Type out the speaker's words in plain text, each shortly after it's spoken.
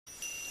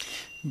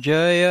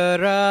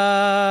Jaya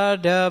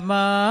Radha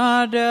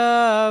Madhava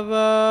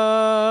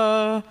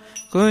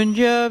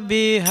Kunja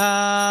Bihari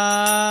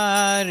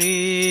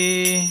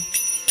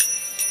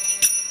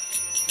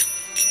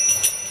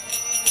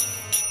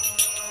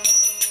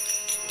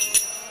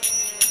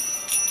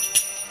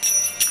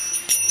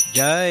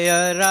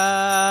Jaya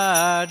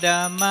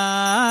Radha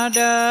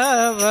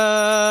Madhava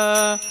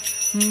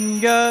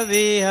Kunja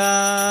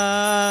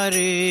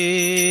Bihari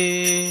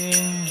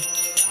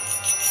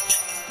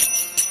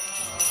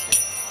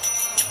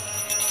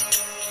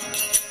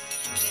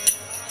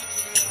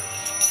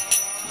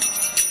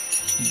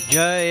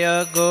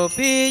Jaya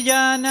Gopi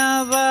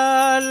Jana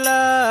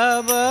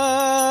Vallabha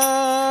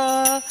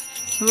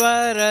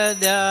Varadari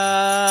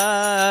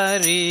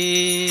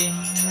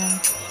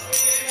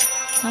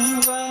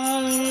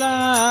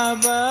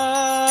Vallabha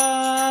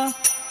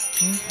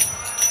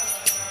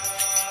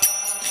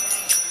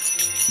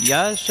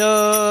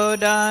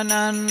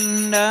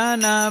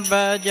Yashodanandana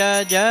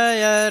Bhaja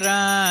Jaya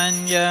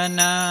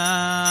Ranjana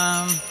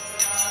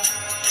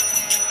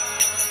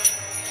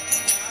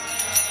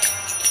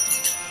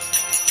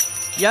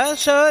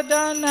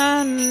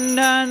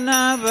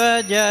Yashodanandana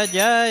Bhaja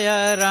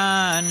Jaya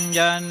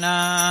Ranjana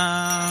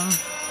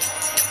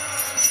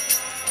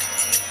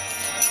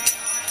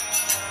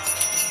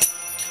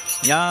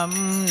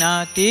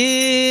Yamuna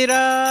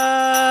Tira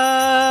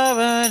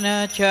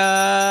Vanachari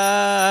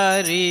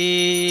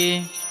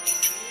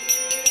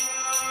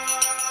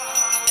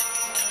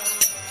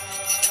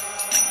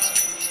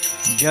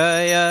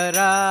Jaya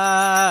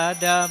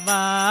Radha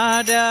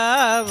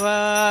Madhava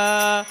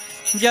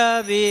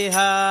Javihari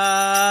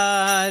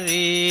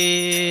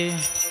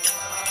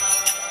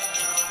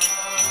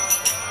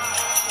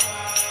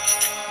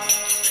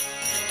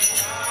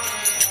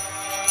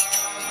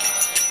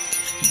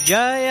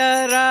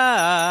Jaya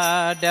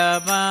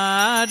Radha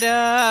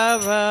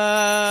Madhava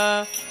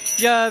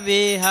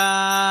Javihari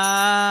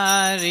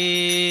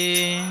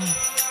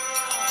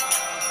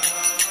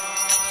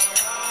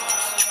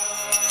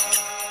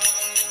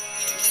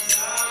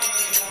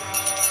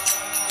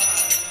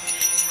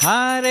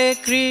Hare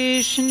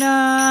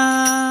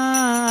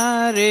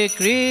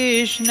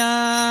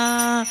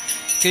Krishna,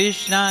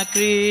 Krishna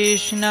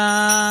Krishna,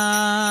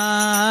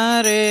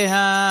 Hare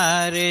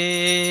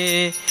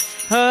Hare,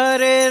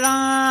 Hare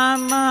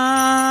Rama,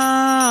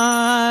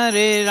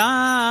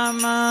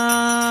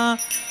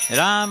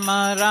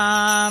 Rama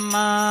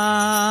Rama,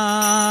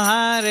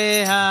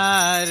 Hare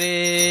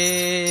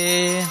Hare.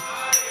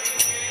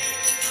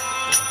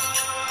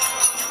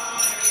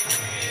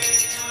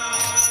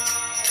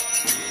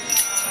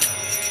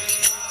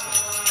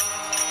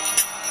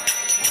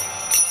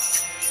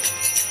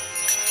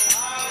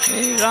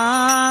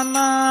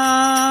 Rama,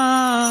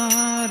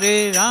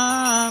 Hare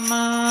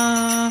Rama,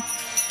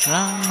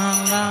 Rama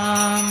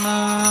Rama,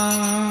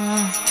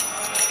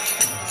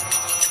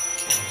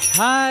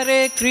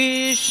 Hare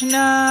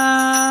Krishna,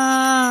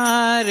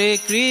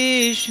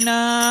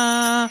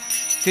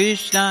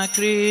 Krishna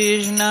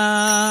Krishna,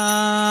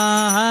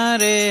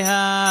 Hare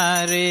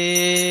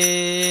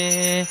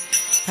Hare,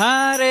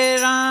 Hare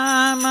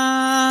Rama,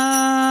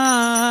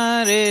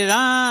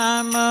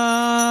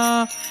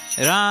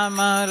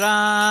 Rama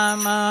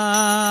Rama,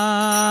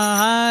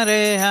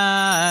 Hare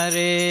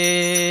Hare.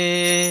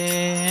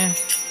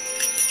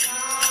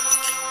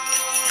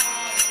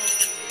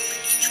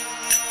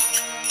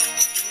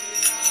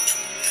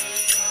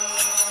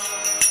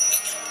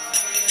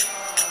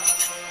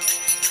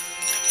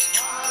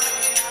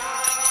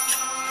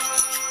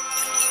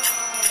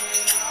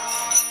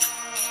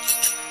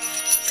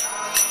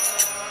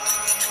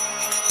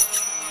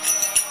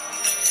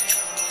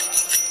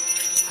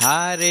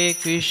 Hare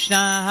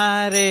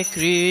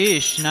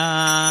Krishna,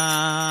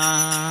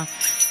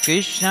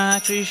 Krishna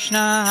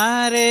Krishna,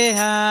 Hare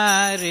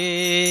Hare,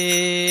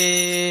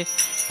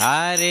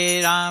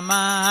 Hare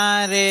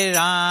Rama,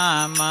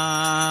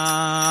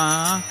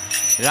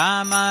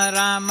 Rama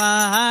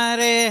Rama,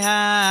 Hare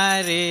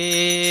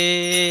Hare.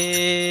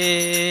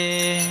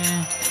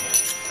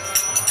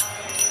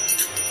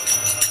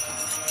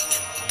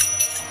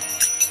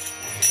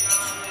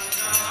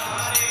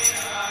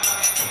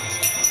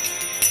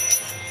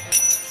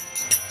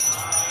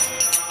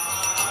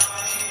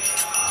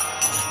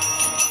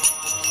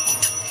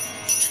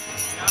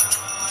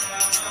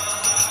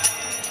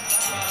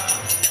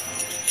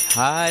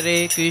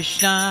 Hare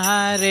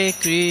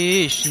Krishna,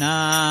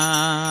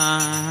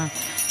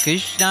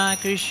 Krishna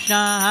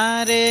Krishna,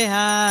 Hare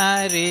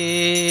Hare,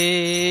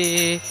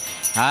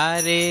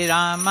 Hare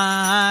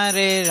Rama,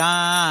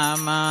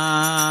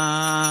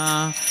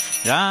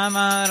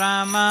 Rama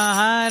Rama,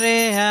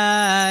 Hare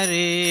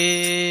Hare.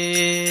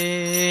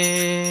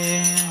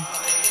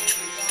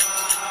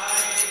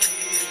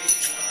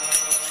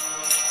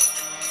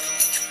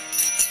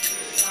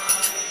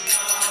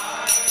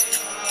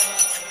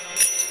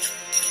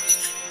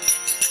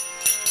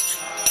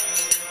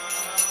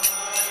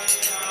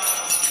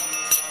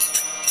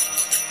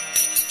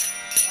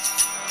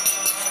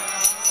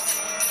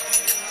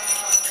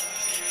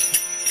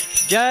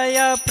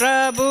 Jaya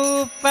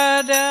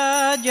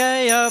Prabhupada,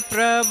 Jaya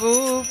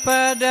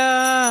Prabhupada,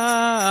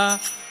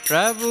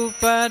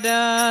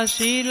 Prabhupada,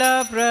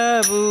 Srila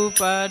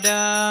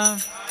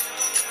Prabhupada.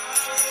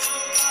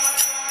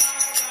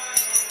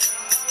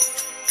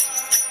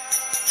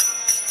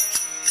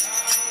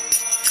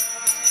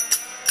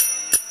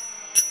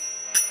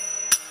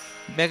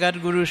 Begat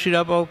Guru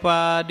Srila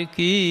Prabhupada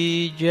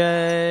ki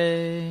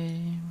jai.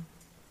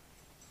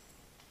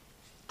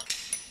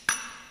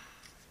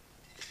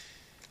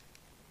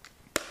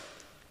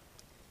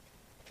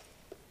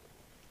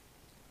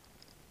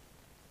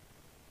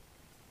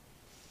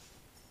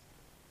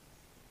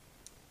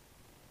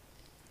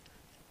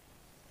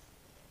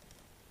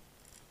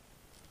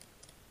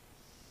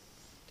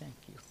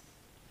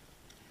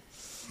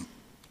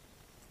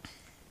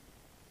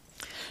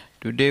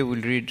 Today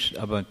we'll read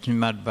about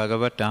Srimad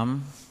Bhagavatam,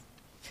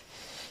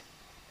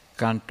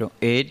 Canto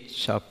 8,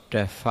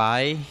 Chapter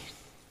 5,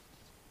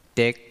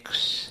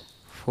 Text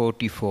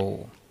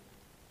 44.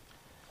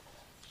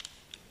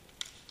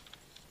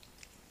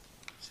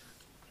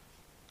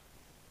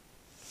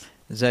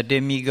 The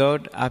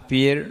demigod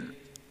appeared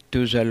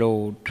to the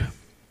Lord.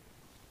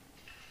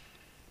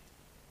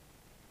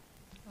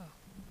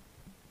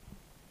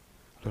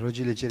 Allora,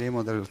 oggi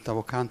leggeremo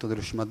dall'ottavo canto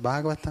dello Srimad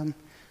Bhagavatam,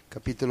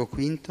 capitolo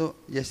quinto.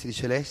 Gli esseri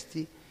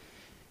celesti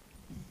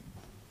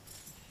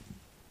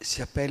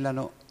si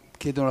appellano,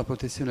 chiedono la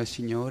protezione al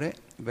Signore,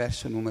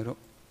 verso numero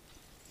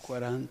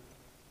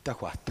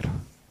 44.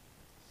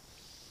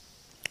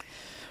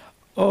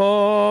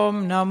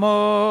 Om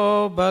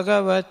Namo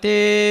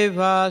Bhagavate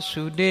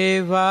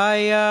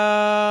Vasudevaya.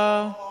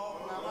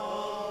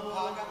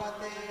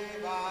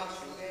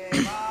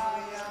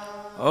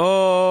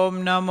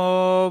 Om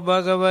Namo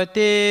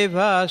Bhagavate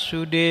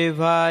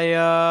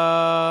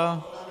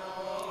Vasudevaya.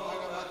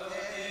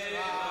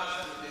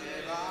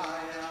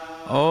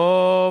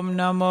 Om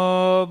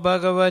Namo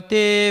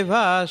Bhagavate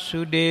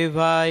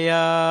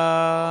Vasudevaya.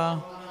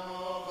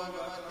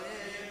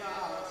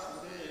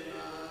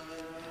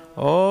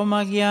 Om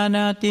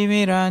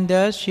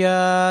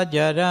Ajnanatimirandasya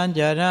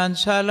Jaran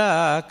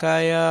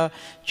Salakaya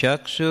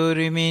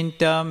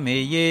Chakshurimintam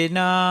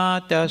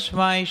Yena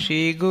Tasmai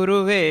Shri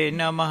Guruve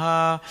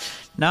Namaha.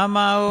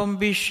 Nama Om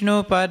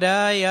Vishnu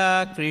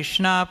Padaya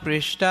Krishna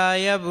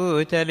Prishtaya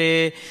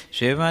Bhutale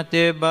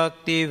Srimate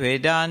Bhakti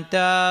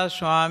Vedanta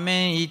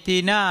Swami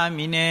Iti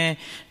Namine.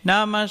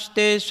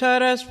 Namaste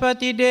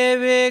Saraswati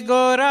Deve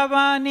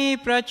Gauravani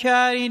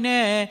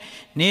Pracharine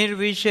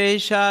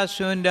Nirvishesha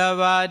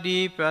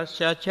Sundavadi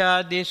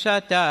Prasyachadi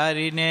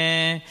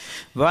Satarine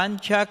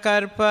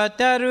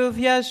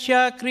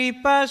Vanchakarpatarubhyasya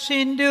Kripa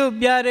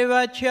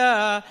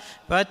Sindhubhyarevacha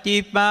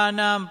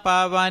Patipanam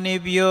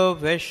Pavanebhyo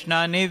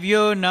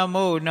Vaishnanebhyo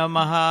Namo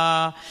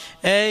Namaha.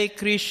 Hey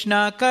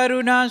Krishna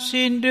Karuna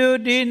Sindhu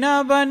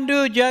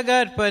Dinabandhu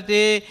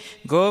Jagarpate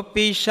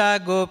Gopisha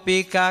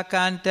Gopika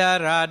Kanta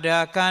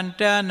Radha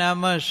Kanta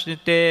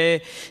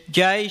Namaste.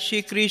 Jai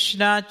Shri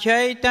Krishna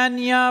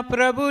Chaitanya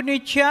Prabhu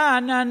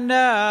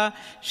Nityananda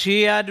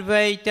Shri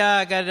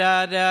Advaita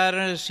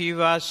Gadadhar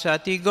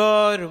Sivasati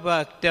Gaur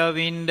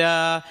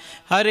Bhaktavinda.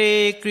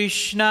 Hare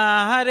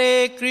Krishna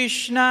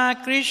Krishna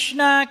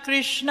Krishna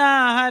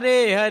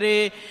Hare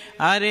Hare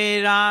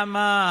Hare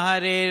Rama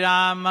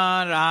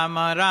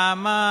Rama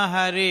Rama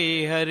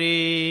Hare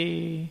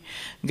Hare.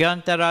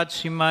 Gyantaraj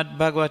Srimad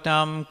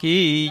Bhagavatam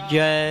ki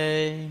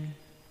jai.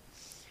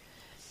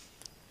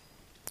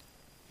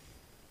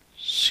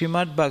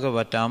 Srimad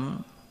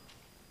Bhagavatam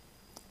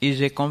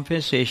is a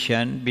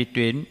conversation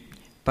between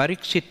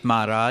Parikshit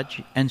Maharaj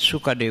and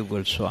Sukadeva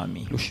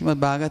Goswami. Lo Srimad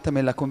Bhagavatam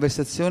è la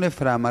conversazione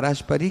fra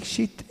Maharaj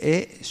Parikshit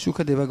e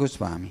Sukadeva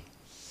Goswami.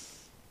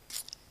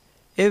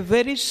 A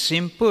very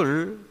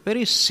simple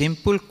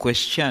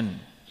question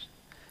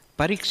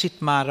Parikshit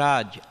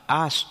Maharaj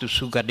asked to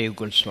Sukadeva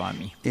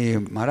Goswami. E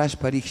Maharaj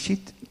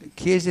Parikshit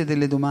fece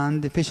delle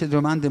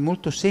domande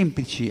molto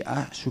semplici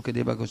a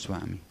Sukadeva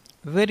Goswami.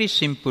 Very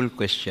simple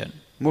question.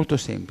 Molto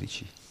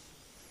semplici.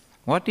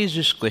 What is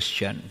this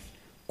question?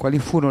 Quali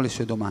furono le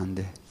sue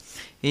domande?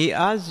 He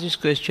asked this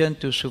question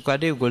to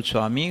Sukadeva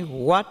Goswami.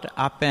 What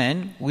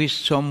happened with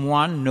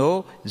someone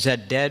know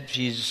that death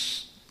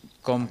is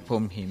come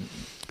from him?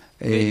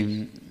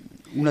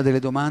 Una delle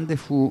domande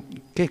fu: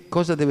 che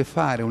cosa deve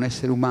fare un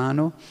essere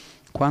umano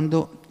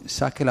quando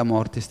sa che la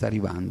morte sta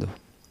arrivando?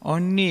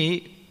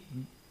 Only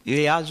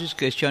he asked this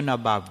question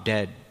about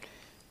death.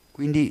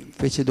 Quindi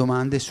fece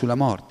domande sulla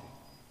morte.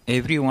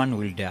 Everyone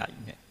will die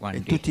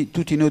one day.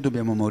 Tutti noi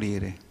dobbiamo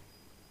morire.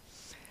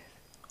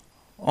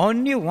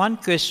 Only one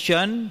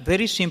question,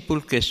 very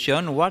simple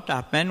question: what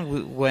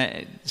happens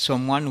when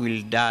someone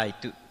will die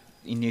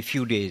in a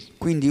few days?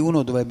 Quindi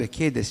uno dovrebbe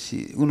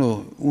chiedersi,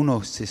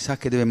 uno se sa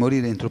che deve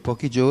morire entro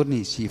pochi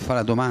giorni, si fa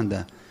la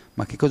domanda: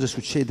 ma che cosa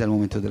succede al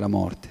momento della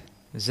morte?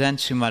 Then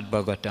Srimad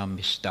Bhagavatam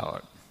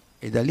start.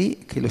 È da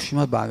lì che lo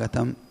Srimad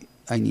Bhagavatam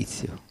ha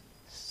inizio.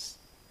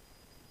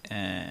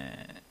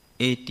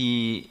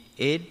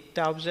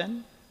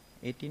 88,000,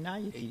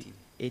 89,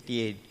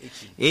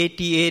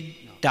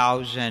 88,000.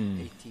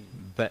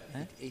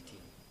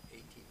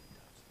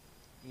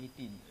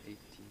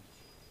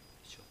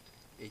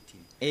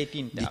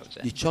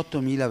 18,000.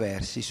 18.000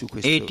 versi su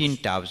questo.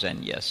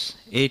 18,000, yes.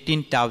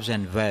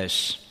 18,000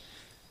 verse.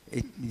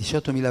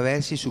 18.000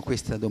 versi su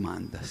questa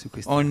domanda, su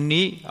questa,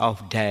 Only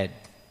of death.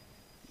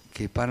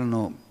 che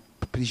parlano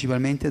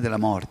principalmente della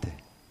morte.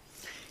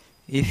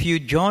 If you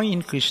join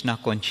in Krishna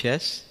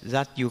conscious,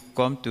 that you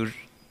come to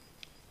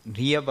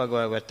hear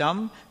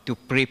Bhagavatam to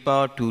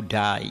prepare to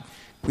die.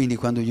 Quindi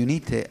quando vi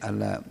unite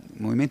al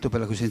movimento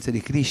per la coscienza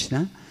di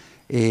Krishna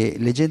e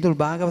leggendo il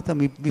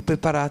Bhagavatam vi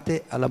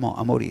preparate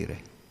a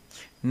morire.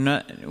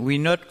 No, we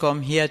not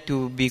come here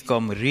to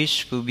become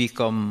rich, to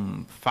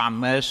become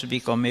famous, to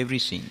become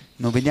everything.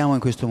 Non veniamo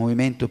in questo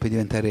movimento per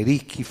diventare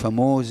ricchi,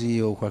 famosi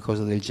o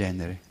qualcosa del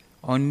genere.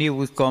 Only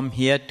we come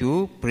here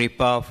to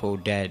prepare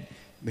for death.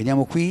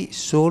 Veniamo qui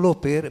solo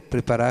per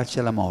prepararci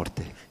alla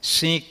morte.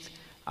 See,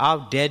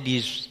 our death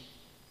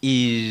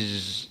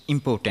is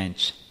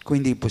important.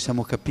 Quindi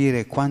possiamo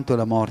capire quanto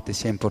la morte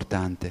sia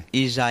importante.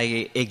 Is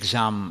an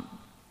exam.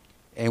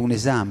 È un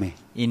esame.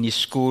 In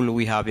school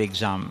we have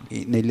exam.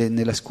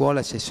 Nella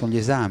scuola ci sono gli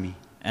esami.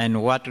 And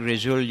what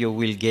result you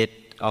will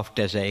get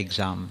after the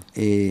exam.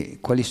 E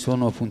quali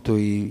sono appunto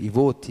i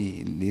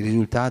voti, i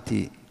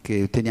risultati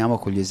che otteniamo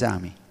con gli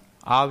esami.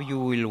 How you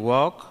will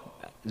work,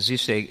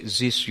 this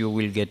you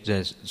will get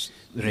the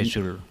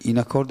result. In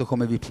accordo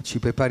come ci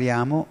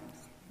prepariamo,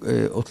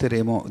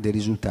 otterremo dei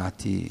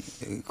risultati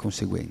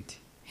conseguenti.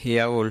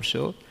 Here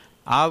also,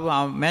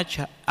 how much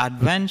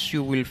advance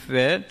you will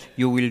fare,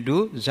 you will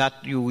do,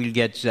 that you will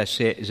get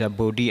the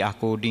body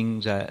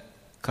according the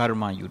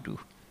karma you do.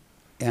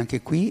 E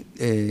anche qui,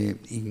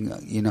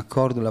 in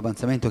accordo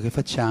all'avanzamento che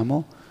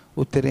facciamo,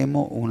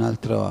 otterremo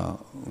un'altra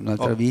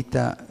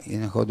vita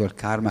in accordo al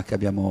karma che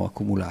abbiamo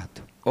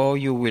accumulato. Or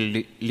you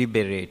will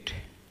liberate.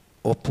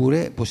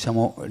 Oppure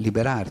possiamo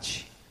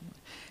liberarci.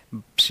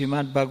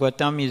 Srimad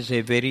Bhagavatam is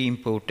a very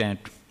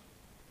important.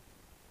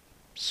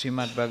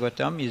 Srimad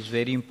Bhagavatam is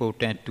very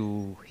important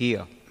to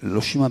hear. Lo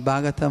Srimad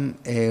Bhagavatam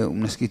è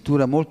una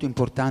scrittura molto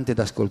importante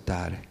da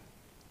ascoltare.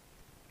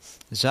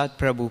 That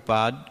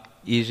Prabhupada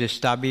is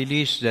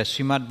established the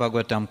Srimad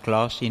Bhagavatam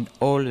class in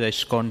all the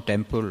ISKCON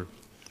temple.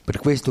 Per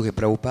questo che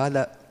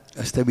Prabhupada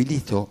ha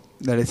stabilito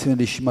la lezione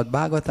di Srimad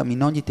Bhagavatam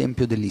in ogni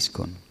tempio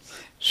dell'ISKCON.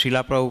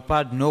 Srila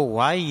Prabhupada know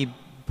why he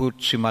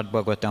put Srimad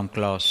Bhagavatam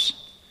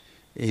class.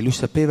 E lui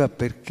sapeva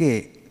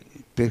perché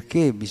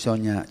c'è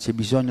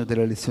bisogno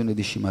della lezione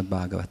di Srimad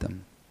Bhagavatam.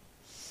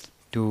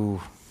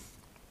 To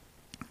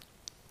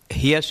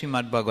hear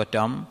Srimad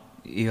Bhagavatam,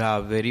 you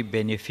have very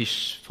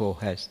benefits for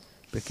us.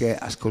 Perché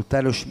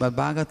ascoltare lo Srimad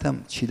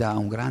Bhagavatam ci dà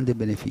un grande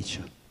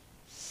beneficio.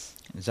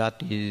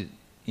 That is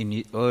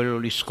in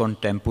all ISKCON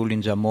temple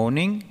in the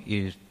morning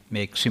is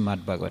make Srimad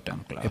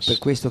Bhagavatam class. È per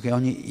questo che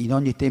in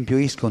ogni tempio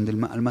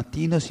ISKCON al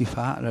mattino si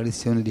fa la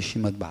lezione di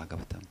Srimad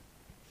Bhagavatam.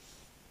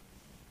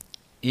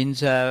 In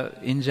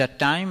the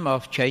time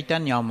of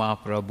Chaitanya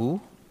Mahaprabhu,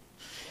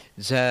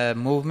 the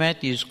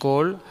movement is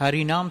called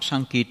Harinam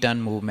Sankirtan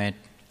movement.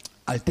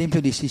 Al tempo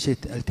di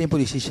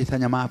Sri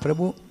Chaitanya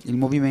Mahaprabhu il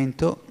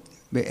movimento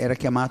era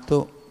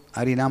chiamato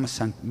Harinam,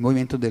 il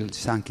movimento del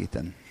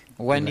Sankirtan.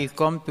 When you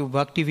come to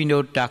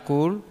Bhaktivinoda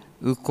Thakur,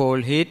 you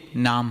call it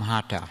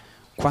Namhata.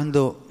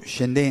 Quando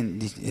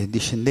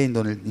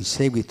discendendo in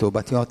seguito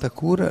Bhaktivinoda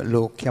Thakur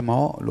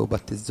lo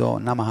battezzò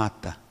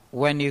Namahatta.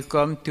 When you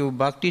come to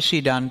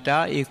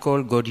Bhaktisiddhanta, you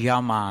call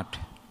Gaudiyamat.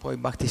 Poi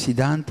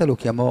Bhaktisiddhanta lo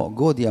chiamò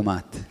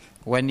Gaudiyamat.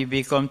 When you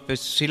become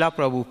Srila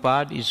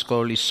Prabhupada, it's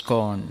called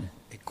ISKCON.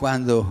 E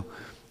quando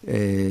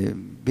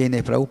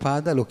viene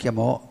Prabhupada lo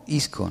chiamò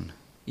ISKCON.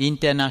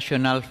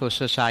 International for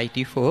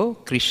Society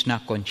for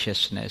Krishna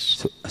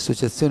Consciousness.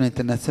 Associazione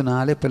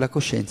internazionale per la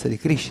coscienza di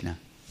Krishna.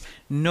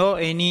 No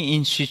any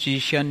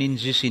institution in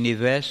this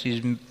universe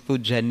is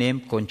put the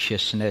name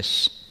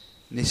consciousness.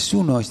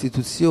 Nessuna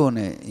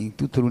istituzione in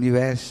tutto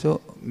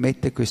l'universo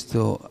mette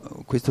questo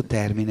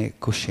termine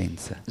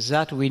coscienza.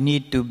 That we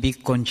need to be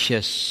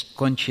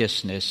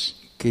consciousness.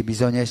 Che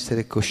bisogna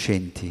essere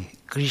coscienti.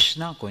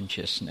 Krishna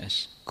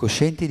consciousness.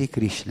 Coscienti di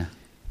Krishna.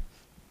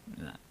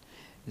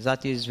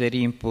 That is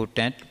very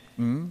important.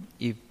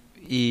 If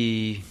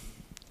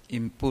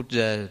put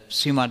the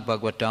Srimad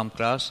Bhagavatam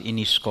class in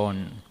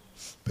ISKCON.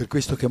 Per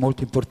questo che è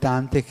molto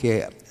importante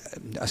che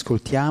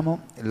ascoltiamo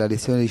la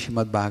lezione di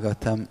Srimad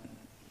Bhagavatam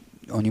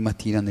ogni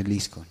mattina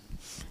nell'ISKCON.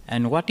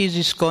 And what is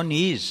ISKCON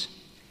is?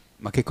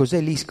 Ma che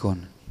cos'è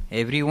l'ISKCON?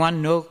 Everyone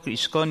knows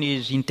ISKCON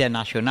is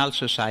International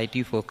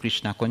Society for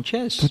Krishna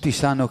Consciousness. Tutti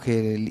sanno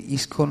che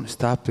l'ISKCON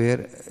sta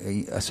per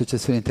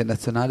Associazione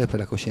Internazionale per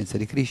la Coscienza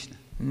di Krishna.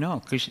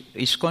 No,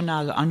 ISKCON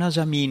has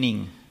another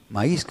meaning.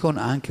 Ma ISKCON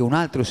ha anche un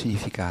altro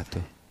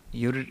significato.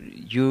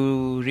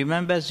 You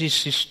remember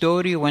this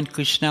story when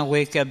Krishna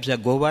wake up the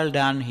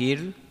Govardhan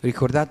hill?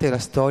 Ricordate la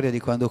storia di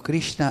quando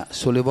Krishna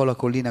sollevò la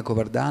collina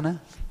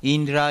Govardhana?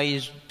 Indra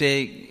is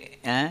the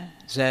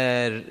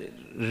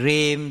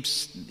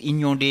rains,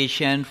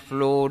 inundation,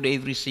 flood,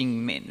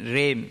 everything,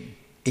 rain.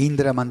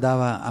 Indra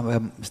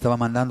stava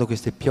mandando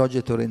queste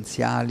piogge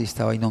torrenziali,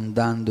 stava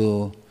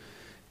inondando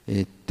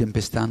e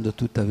tempestando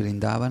tutta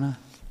Vrindavana.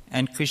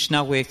 And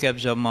Krishna wake up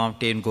the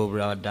mountain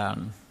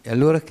Govardhan. E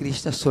allora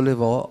Krishna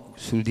sollevò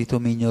sul dito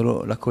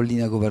mignolo la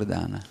collina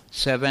Govardhana.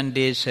 7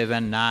 days, 7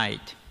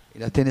 nights. E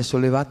la tenne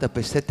sollevata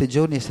per 7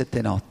 giorni e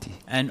 7 notti.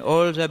 And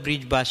all the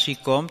Brijbasi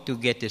come to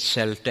get a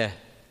shelter.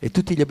 E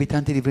tutti gli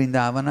abitanti di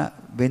Vrindavana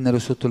vennero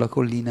sotto la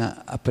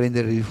collina a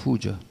prendere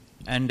rifugio.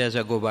 And there's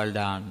a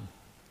Govardhan.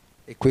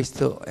 E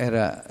questa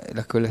era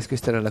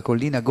la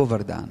collina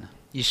Govardhana.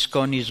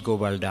 ISKCON is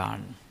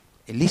Govardhan.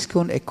 E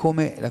l'ISKCON è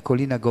come la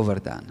collina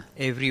Govardhana.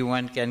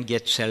 Everyone can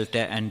get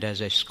shelter under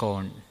the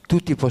ISKCON.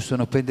 Tutti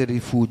possono prendere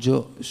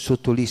rifugio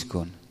sotto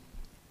l'ISKCON.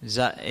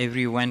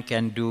 Everyone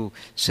can do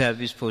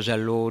service for the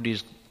Lord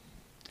is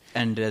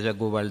under the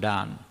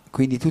Govardhan.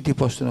 Quindi tutti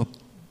possono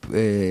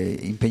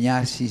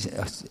impegnarsi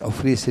a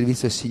offrire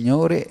servizio al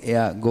Signore e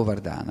a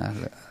Govardhana.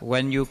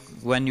 When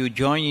you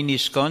join in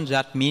ISKCON,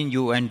 that means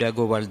you under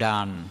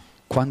Govardhan.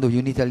 Quando vi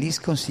unite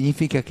all'ISKCON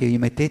significa che vi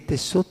mettete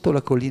sotto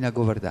la collina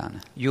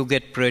Govardhana. You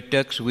get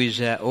protected with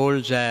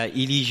all the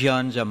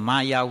illusions, the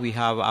Maya we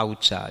have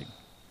outside.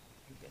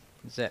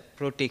 The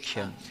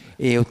protection.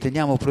 E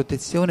otteniamo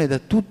protezione da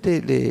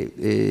tutti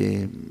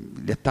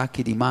gli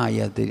attacchi di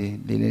Maya,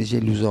 dell'energia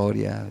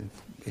illusoria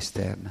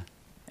esterna.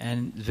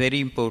 And very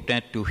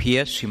important to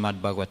hear Srimad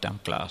Bhagavatam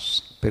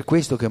class. Per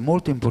questo che è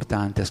molto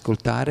importante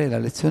ascoltare la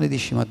lezione di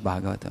Srimad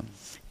Bhagavatam.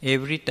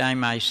 Every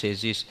time I say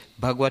this,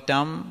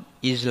 Bhagavatam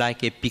is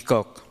like a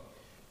peacock.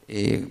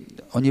 E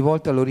ogni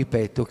volta lo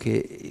ripeto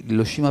che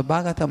lo Srimad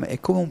Bhagavatam è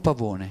come un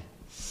pavone.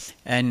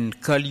 And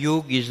Kali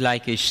Yuga is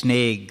like a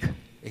snake.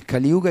 E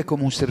Kali Yuga è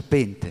come un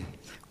serpente.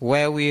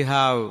 Where we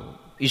have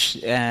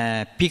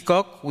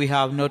peacock, we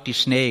have not a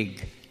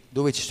snake.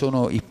 Dove ci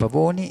sono i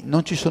pavoni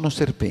non ci sono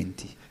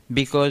serpenti.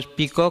 Because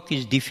peacock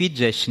is defeat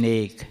the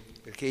snake.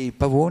 Perché i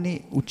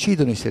pavoni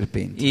uccidono i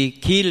serpenti. He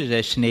kills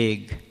the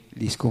snake.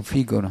 Li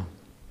sconfiggono.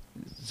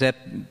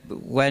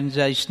 When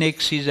the snake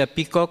sees a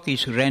peacock, he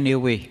runs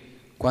away.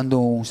 Quando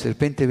un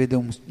serpente vede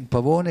un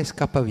pavone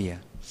scappa via.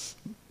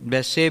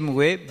 The same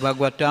way,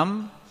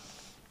 Bhagavatam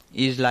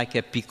is like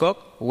a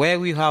peacock. Where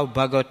we have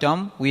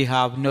Bhagavatam, we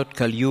have not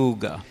Kali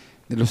Yuga.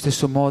 Nello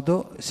stesso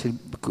modo,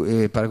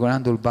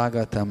 paragonando il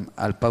Bhagavatam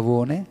al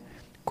pavone,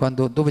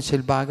 dove c'è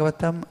il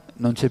Bhagavatam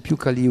non c'è più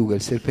Kali Yuga,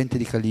 il serpente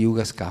di Kali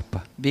Yuga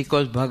scappa.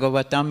 Because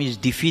Bhagavatam is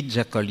defeat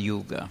the Kali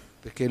Yuga.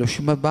 Perché lo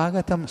Srimad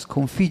Bhagavatam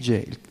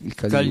sconfigge il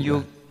Kali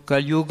Yuga.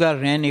 Kali Yuga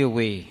ran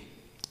away.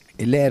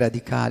 E l'era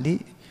di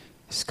Kali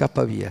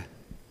scappa via.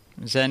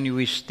 Then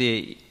we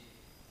stay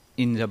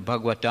in the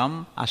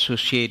Bhagavatam,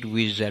 associate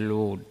with the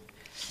Lord.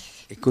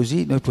 E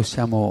così noi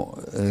possiamo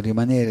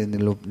rimanere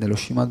nello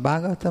Srimad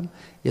Bhagavatam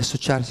e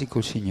associarsi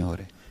col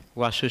Signore.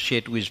 O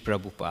associate with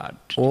Prabhupada.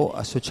 O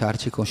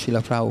associarci con Srila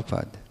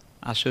Prabhupada.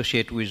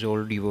 Associate with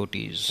all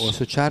devotees. O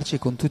associarci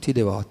con tutti i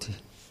devoti.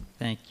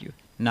 Thank you.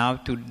 Now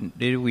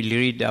today we'll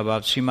read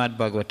about Srimad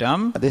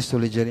Bhagavatam. Adesso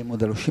leggeremo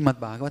dallo Srimad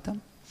Bhagavatam.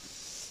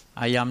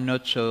 I am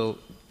not so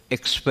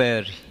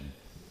expert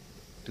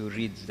to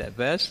read the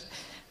verse.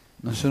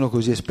 Non sono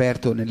così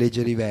esperto nel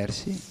leggere i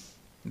versi,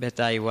 but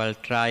I will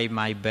try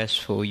my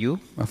best for you.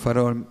 Ma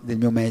farò del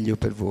mio meglio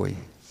per voi.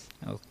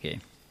 Okay.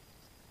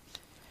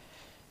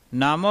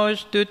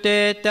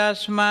 Namostute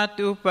tasmat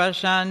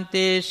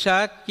upasante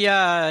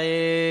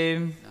sakyaye.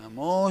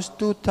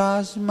 Namostu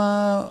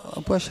tasma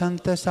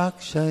upashanta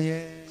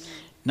sakshaye.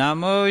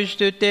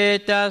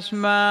 Namostute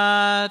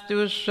tasmat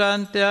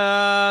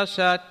usanta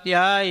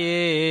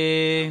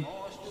sakyaye.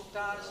 Namostu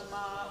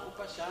tasma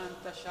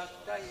upashanta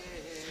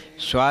sakyaye.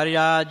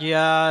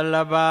 Swarajya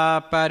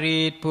labha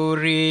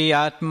paritpuri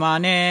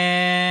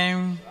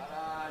atmane.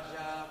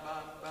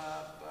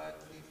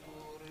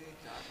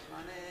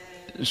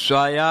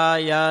 Swaya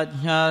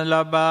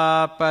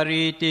labha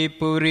pariti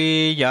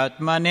puri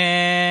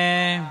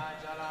yatmane.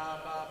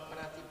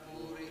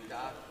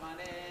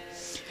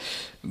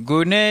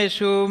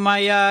 Guneshu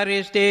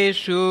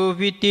mayaristesu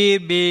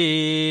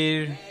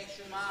vitibir.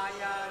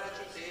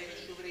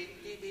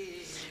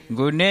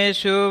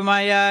 Guneshu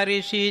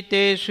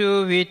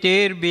mayarisitesu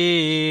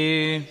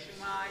vitirbir.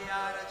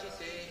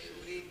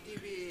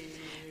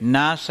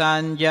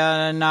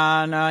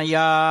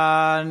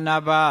 Nasanjananaya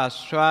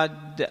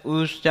nabaswad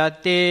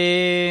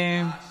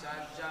ustate.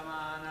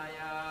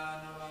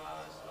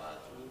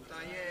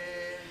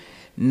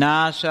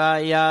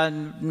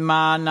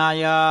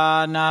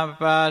 Nasayanmanaya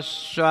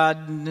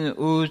nabaswad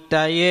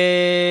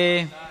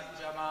ustaye.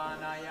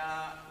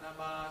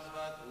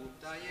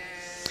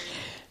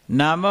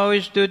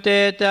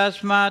 Namostute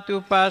tasmat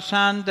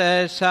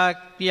upasante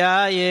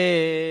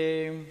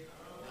sakyaye.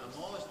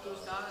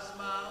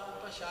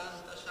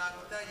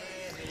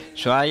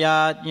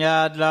 Swayat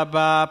yad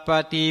labha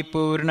pati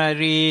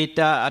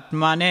purnarita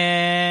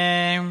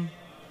atmane.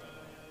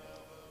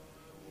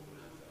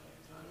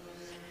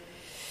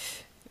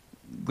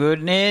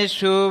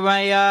 Guneshu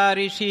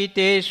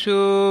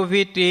mayarisitesu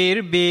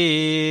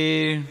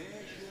vitirbir.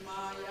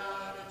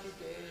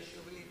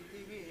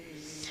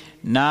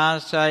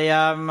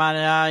 Nasaya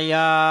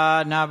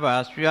manaya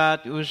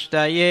nabasvyat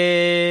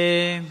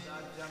ustaye.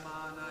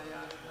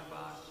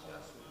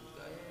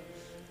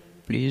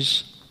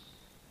 Please.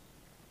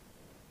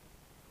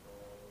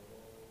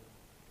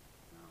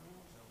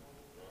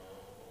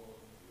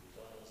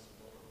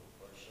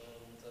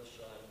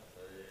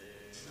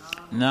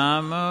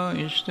 Namo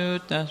Istu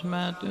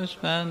Tasmatu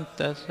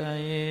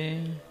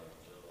Spantasaye.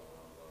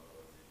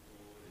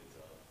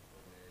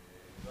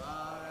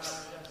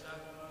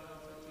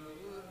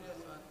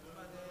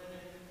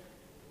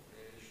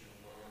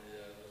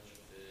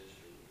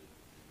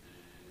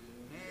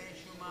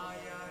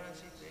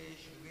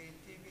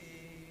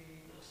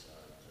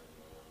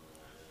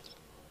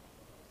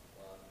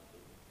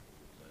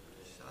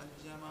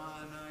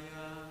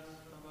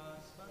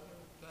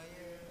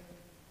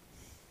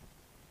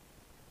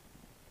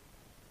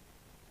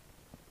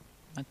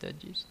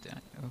 Mataji,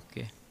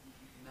 okay.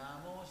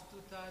 Namostu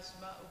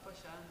tasma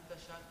upashanta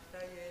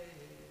shaktaye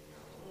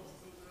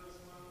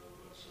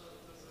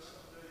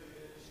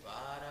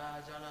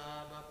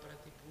Svarajalabha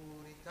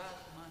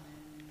pratipuritatmane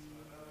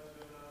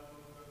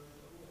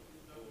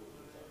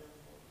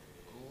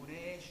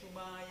Guneshu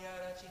maya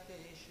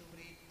rachiteshu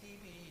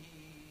vrittivi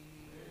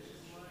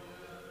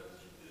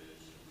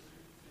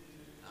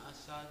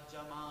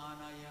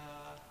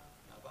Nasajjamanaya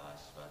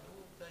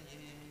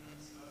navasvadutaye.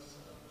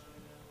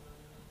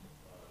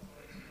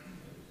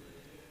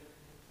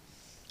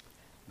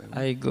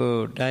 I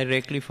go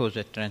directly for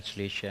the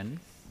translation.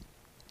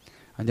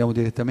 Andiamo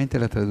direttamente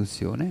alla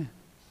traduzione.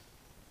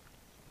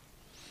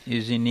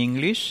 Is in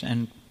English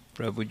and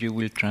Prabhuji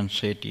will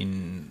translate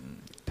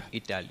in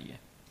Italian.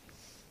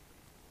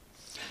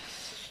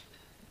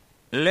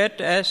 Let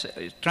us,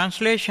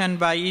 translation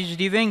by His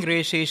Divine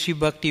Grace A.C.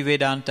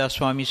 Bhaktivedanta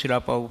Swami Srila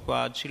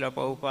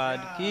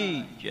Prabhupada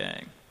ki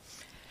jai.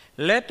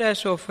 Let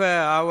us offer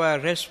our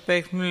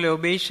respectful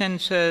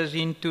obeisances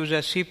into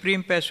the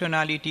Supreme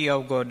Personality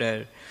of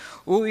Godhead,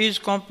 who is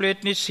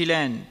completely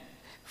silent,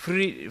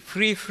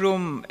 free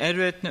from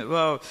everything,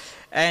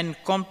 and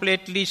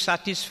completely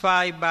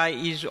satisfied by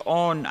His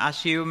own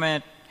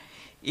achievement.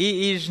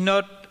 He is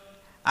not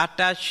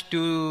attached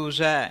to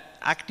the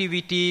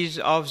activities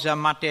of the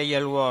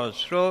material world.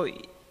 Through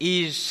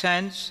His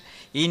sense,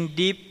 in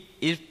deep,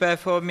 is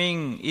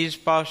performing his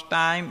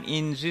pastime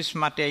in this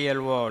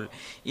material world.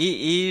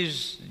 He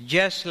is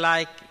just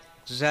like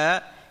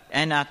the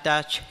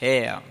unattached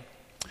hair.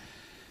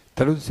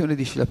 Traduzione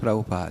di Srila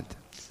Prabhupada.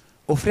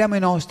 Offriamo i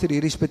nostri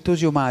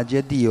rispettosi omaggi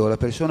a Dio, la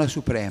persona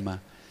suprema,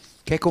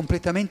 che è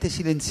completamente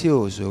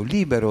silenzioso,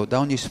 libero da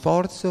ogni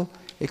sforzo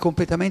e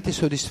completamente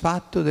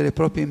soddisfatto delle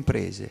proprie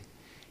imprese.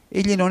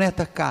 Egli non è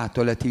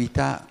attaccato alle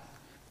attività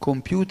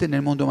compiute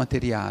nel mondo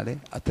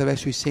materiale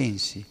attraverso i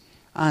sensi,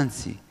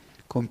 anzi,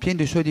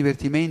 compiendo i suoi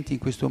divertimenti in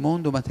questo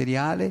mondo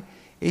materiale,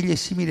 egli è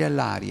simile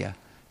all'aria,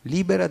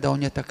 libera da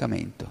ogni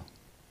attaccamento.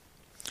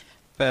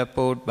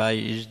 Purport by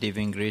His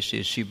Divine Grace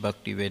A.C.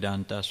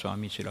 Bhaktivedanta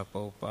Swami Srila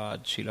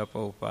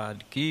Prabhupada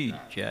ki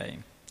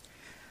jai.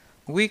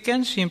 We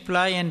can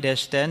simply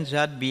understand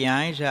that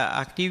behind the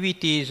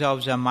activities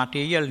of the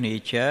material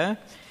nature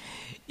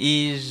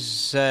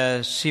is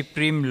the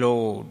Supreme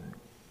Lord,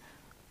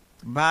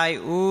 by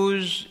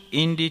whose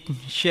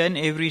indication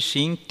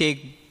everything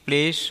takes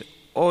place.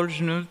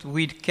 Also,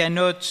 we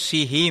cannot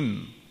see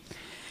Him.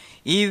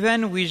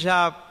 Even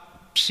without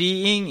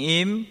seeing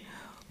Him,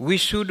 we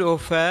should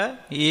offer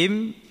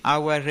Him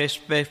our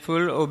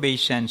respectful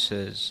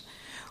obeisances.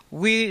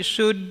 We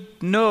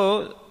should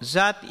know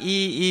that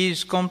He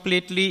is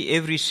completely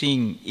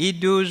everything. He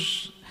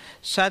does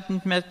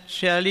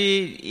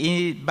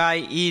substantially by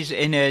His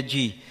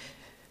energy.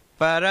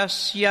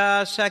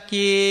 Parasya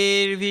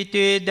sakir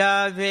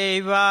viteda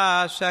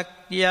veva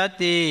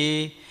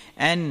sakyate,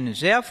 and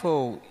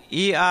therefore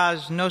He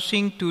has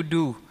nothing to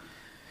do.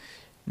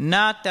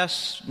 Natasya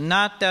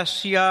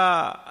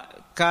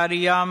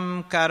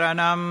karyam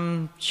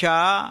karanam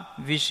cha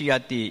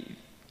visyati.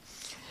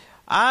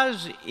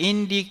 As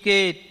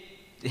indicated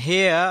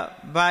here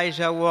by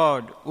the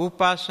word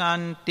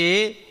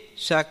upasante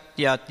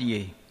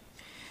sakyati,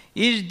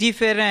 is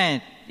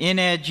different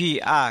energy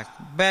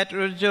act, but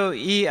also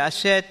He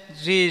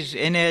sets His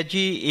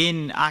energy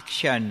in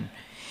action.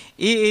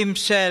 He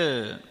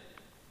Himself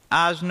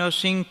has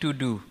nothing to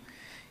do.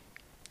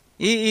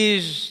 He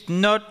is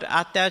not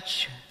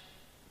attached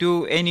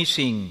to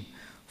anything,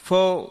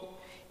 for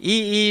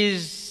He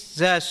is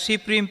the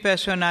Supreme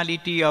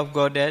Personality of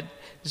Godhead.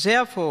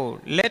 Therefore,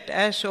 let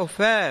us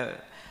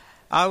offer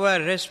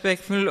our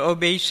respectful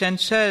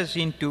obeisances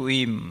into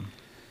Him.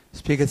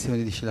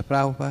 Spiegazione di Srila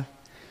Prabhupada.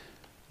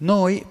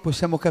 Noi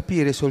possiamo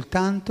capire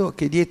soltanto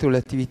che dietro le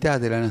attività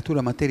della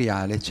natura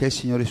materiale c'è il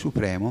Signore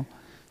Supremo,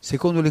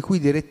 secondo le cui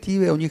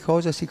direttive ogni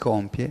cosa si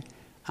compie,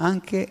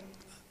 anche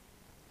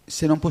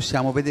se non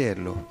possiamo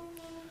vederlo.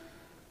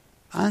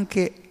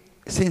 Anche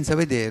senza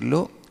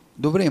vederlo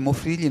dovremmo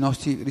offrirgli i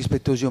nostri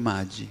rispettosi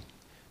omaggi.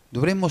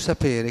 Dovremmo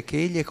sapere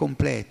che Egli è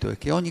completo e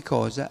che ogni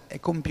cosa è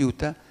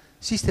compiuta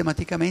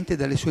sistematicamente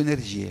dalle sue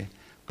energie.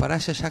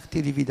 Parasya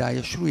Shakti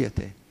Lividaya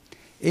Shruyate.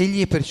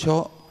 Egli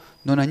perciò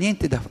non ha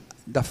niente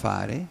da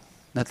fare,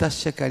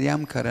 Natasya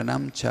Karyam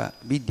Karanam Cha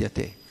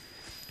Vidyate,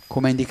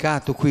 come è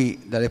indicato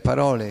qui dalle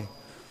parole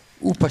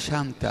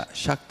Upashanta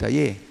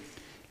Shaktaye.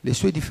 Le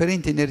sue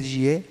differenti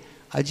energie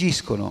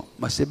agiscono,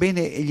 ma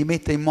sebbene egli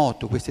metta in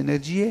moto queste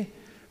energie,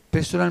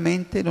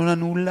 personalmente non ha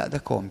nulla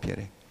da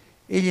compiere.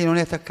 Egli non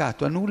è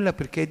attaccato a nulla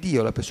perché è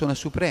Dio, la persona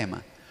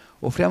suprema.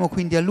 Offriamo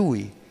quindi a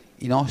Lui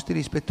i nostri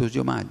rispettosi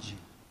omaggi.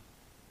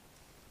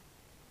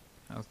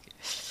 Okay.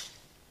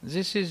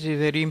 This is a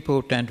very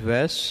important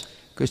verse.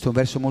 Questo è un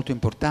verso molto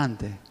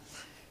importante.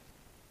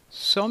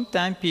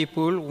 Sometimes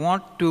people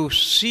want to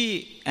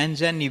see and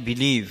then they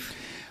believe.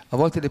 A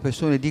volte le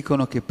persone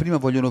dicono che prima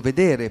vogliono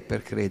vedere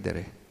per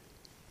credere.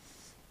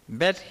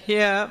 But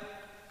here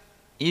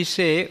he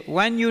say,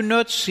 when you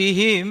not see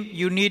him,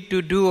 you need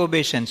to do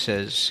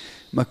obeisances.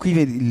 Ma qui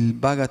il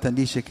Bhagavatam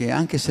dice che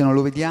anche se non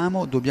lo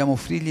vediamo, dobbiamo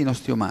offrirgli i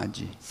nostri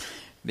omaggi.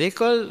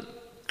 Because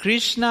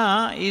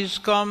Krishna is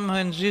come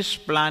on this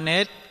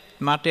planet,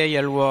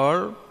 material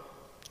world,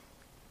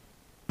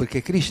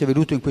 Perché Krishna è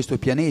venuto in questo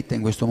pianeta,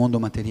 in questo mondo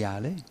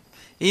materiale,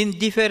 in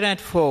different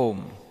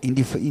form.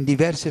 in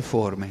diverse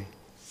forme.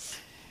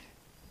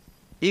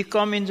 He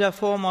come in the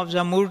form of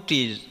the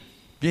murtis,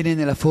 Viene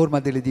nella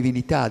forma delle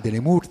divinità, delle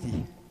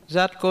murti,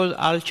 that called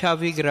Alcha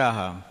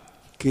Vigraha.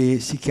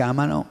 che si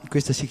chiamano,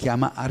 questa si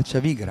chiama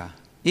Archavigra.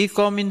 He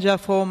come in the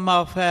form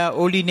of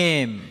holy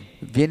name.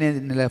 Viene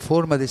nella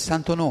forma del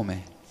santo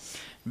nome.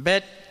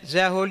 But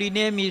the holy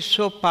name is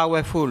so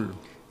powerful.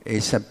 E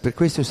per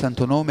questo il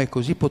santo nome è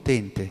così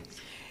potente.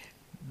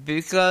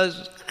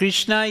 Because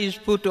Krishna is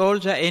put all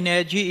the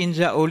energy in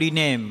the holy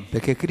name.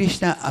 Perché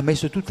Krishna ha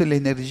messo tutte le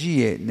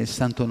energie nel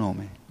santo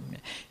nome.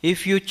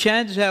 If you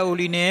chant the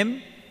holy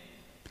name,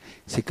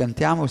 Se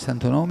cantiamo il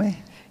santo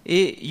nome,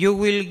 you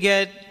will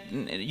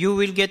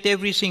get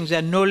everything,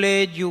 the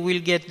knowledge, you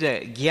will get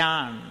the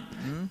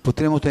gyan.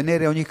 potremo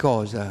ottenere ogni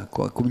cosa,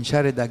 a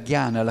cominciare da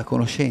Jnana, la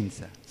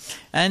conoscenza.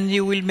 And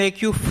you will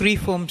make you free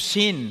from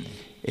sin.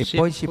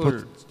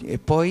 E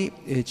poi,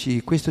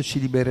 questo ci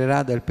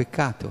libererà dal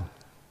peccato.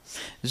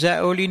 The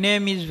holy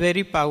name is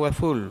very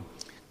powerful.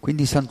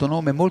 Quindi il santo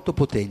nome è molto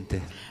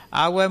potente.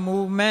 Our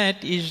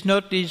movement is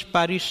not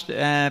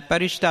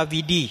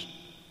Parishta-vidi.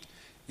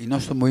 Il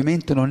nostro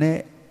movimento non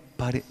è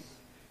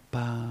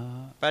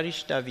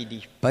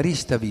Parishta-vidi.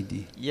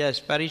 Parishta-vidi.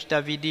 Yes,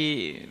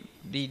 Parishta-vidi,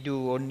 they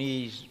do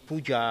only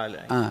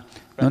puja.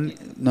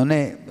 Non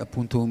è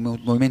appunto un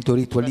movimento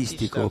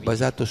ritualistico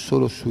basato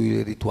solo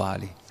sui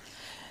rituali.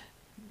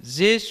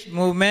 This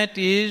movement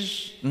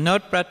is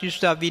not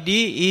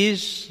Pratishtha-vidi,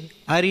 is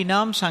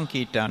Harinam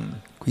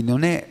Sankirtan. Quindi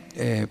non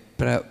è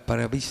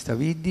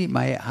Parishta-vidi,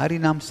 ma è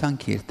Harinam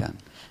Sankirtan.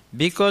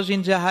 Because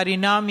in the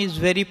Harinam is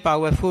very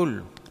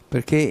powerful.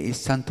 Perché il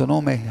santo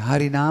nome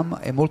Harinam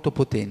è molto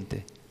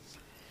potente.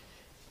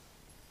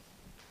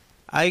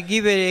 I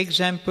give an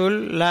example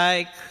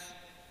like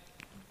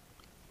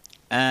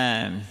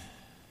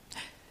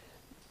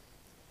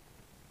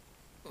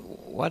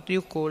what do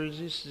you call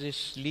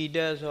this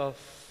leaders of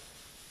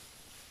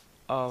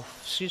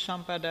Sri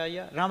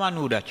Sampadaya?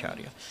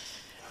 Ramanudacharya.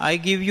 I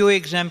give you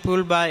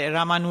example by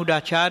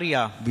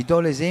Ramanudacharya. Vi do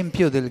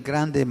l'esempio del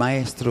grande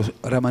maestro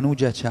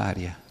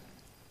Ramanujacharya.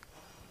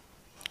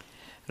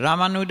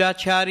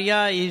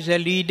 Ramanudacharya is a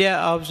leader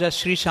of the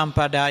Sri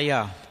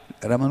Sampadaya.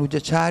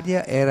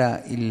 Ramanujacharya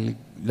era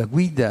la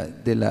guida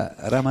della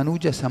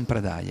Ramanuja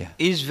Sampradaya.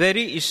 Is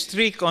very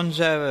strict on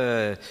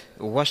the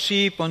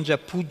worship, on the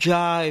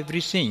puja,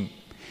 everything.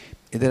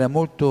 Ed era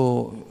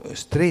molto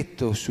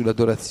stretto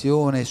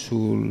sull'adorazione,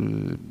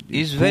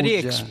 Is very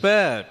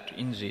expert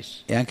in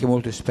this. E anche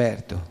molto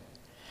esperto.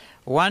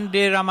 One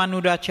day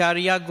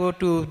Ramanudacharya go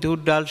to do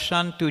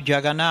darshan to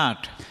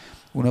Jagannath.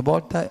 Una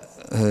volta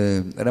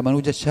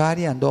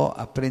Ramanujacharya andò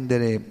a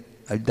prendere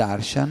al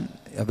darshan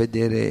a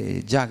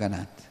vedere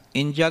Jagannath.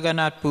 In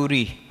Jagannath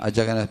Puri. A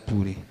Jagannath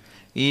Puri.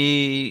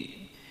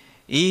 He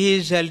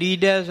is a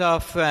leader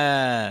of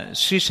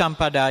Sri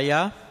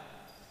Sampadaya.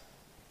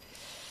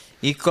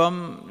 He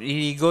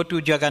go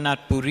to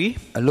Jagannath Puri.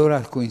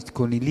 Allora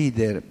con i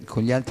leader,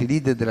 con gli altri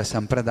leader della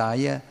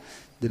Sampradaya,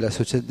 della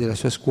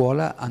sua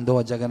scuola, andò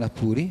a Jagannath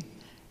Puri.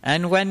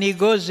 And when he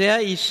goes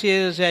there, he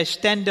sees the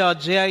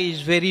standard there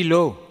is very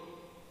low.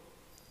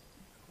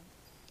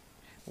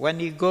 When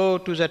he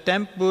go to the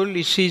temple,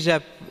 he sees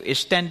a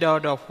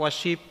standard of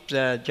worship,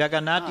 the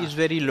Jagannath is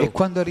very low. E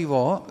quando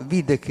arrivò,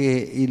 vide che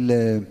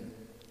il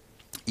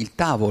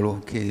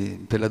tavolo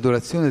per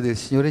l'adorazione del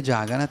Signore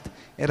Jagannath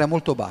era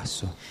molto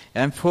basso.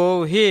 And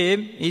for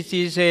him, it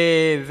is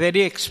a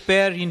very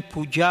expert in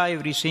puja,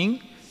 everything.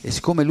 E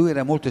siccome lui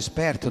era molto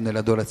esperto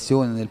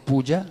nell'adorazione, nel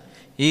puja,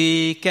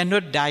 he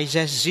cannot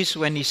digest this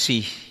when he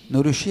see.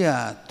 Non riuscì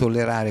a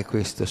tollerare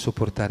questo, a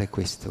sopportare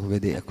questo,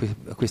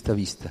 a questa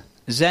vista.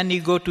 Then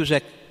he go to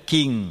the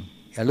king.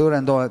 E allora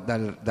andò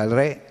dal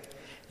re.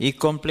 He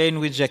complained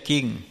with the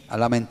king. A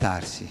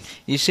lamentarsi.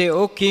 He said,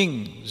 "O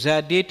king,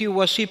 the deity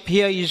worship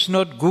here is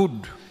not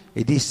good."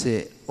 E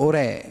disse, o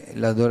re,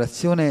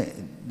 l'adorazione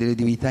delle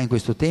divinità in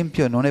questo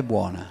tempio non è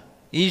buona.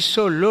 Is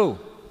so low.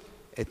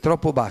 È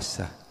troppo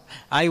bassa.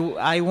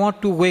 I want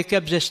to wake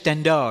up the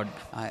standard.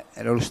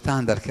 Era lo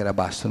standard che era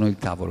basso, non il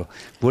tavolo.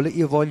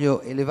 Io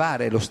voglio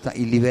elevare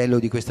il livello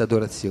di questa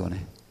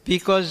adorazione.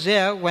 Because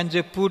there, when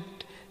they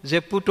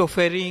put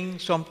offering,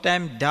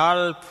 sometimes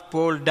dal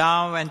fall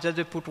down, and then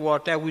they put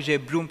water with a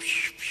broom,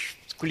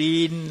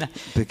 clean.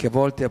 Perché a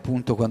volte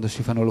appunto quando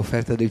si fanno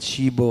l'offerta del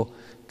cibo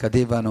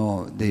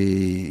cadevano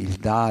il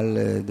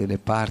dal, delle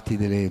parti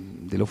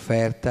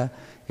dell'offerta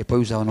e poi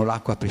usavano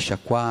l'acqua per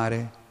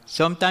sciacquare.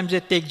 Sometimes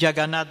they take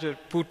Jagannath,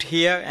 put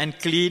here and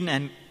clean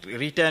and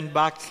return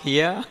back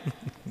here.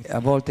 A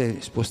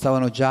volte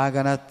spostavano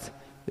Jagannath,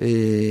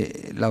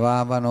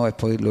 lavavano e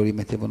poi lo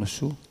rimettevano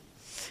su.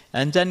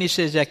 And then he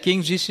says, the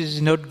king, this is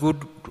not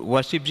good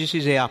worship, this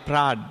is a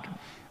aprad.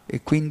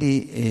 E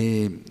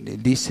quindi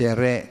disse al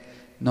re,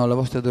 no, la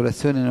vostra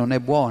adorazione non è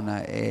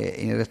buona, è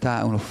in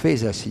realtà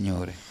un'offesa al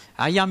Signore.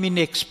 I am an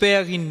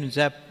expert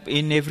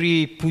in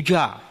every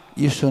puja.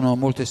 Io sono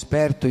molto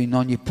esperto in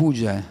ogni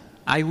puja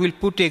I will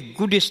put a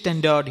good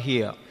standard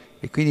here.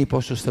 e quindi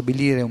posso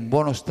stabilire un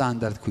buono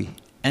standard qui.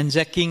 And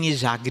the king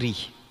is angry.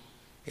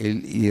 E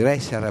il re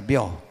si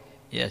arrabbiò.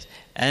 Yes.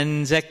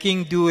 And the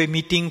king do a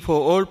meeting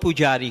for all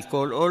pujari,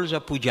 call all the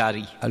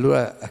pujari.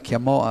 Allora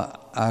chiamò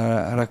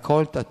a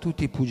raccolta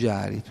tutti i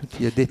pujari, tutti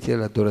gli addetti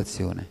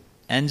all'adorazione.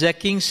 And the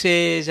king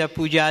says, all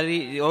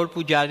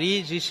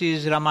pujari, this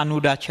is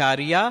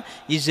Ramanudacharya,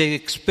 is an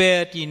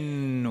expert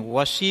in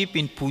worship,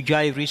 in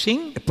puja,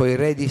 everything. E poi il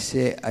re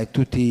disse a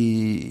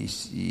tutti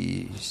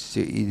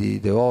i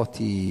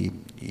devoti,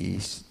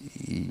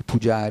 i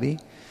pujari,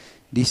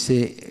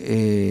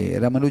 disse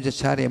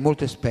Ramanujacharya è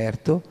molto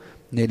esperto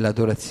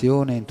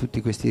nell'adorazione, in tutti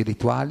questi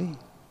rituali.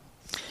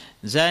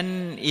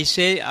 Then he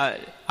said,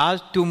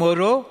 as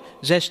tomorrow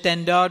the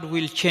standard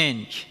will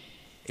change.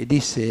 E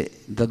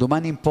disse, da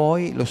domani in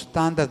poi lo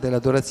standard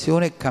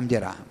dell'adorazione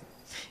cambierà.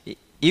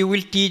 He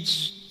will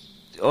teach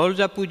all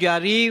the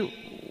pujari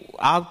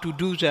how to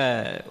do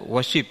the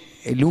worship.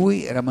 E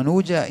lui,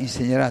 Ramanuja,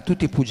 insegnerà a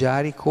tutti i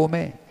pujari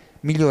come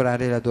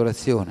migliorare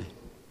l'adorazione.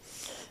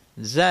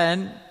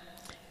 Then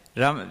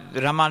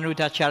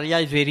Ramanujacharya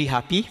is very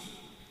happy.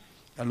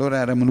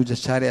 Allora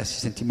Ramanujacharya si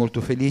sentì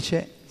molto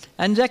felice.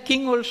 And the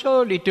king also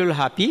a little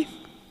happy.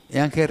 E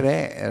anche il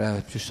re era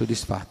più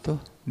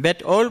soddisfatto.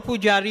 But all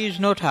pujari is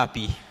not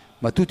happy.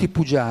 Ma tutti i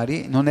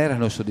pujari non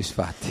erano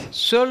soddisfatti.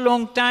 So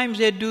long time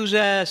they do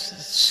the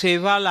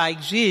seva like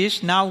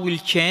this, now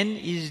will change,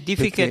 is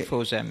difficult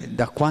for them.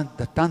 Da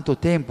tanto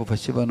tempo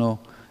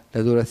facevano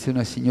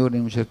l'adorazione al Signore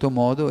in un certo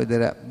modo ed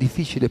era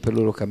difficile per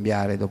loro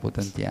cambiare dopo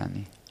tanti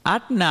anni.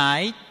 At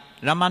night,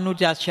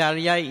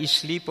 Ramanujacharya is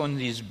sleep on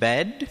his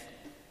bed.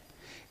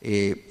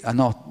 E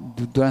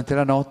durante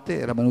la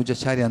notte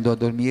Ramanujacharya andò a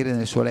dormire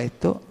nel suo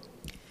letto.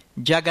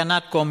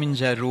 Jagannath come in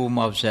the room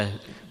of the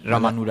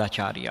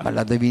Ramanujacharya. Ma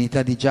la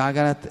divinità di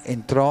Jagannath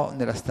entrò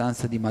nella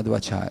stanza di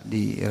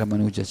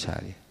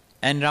Ramanujacharya.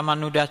 And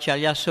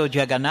Ramanujacharya saw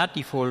Jagannath,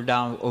 he fall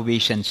down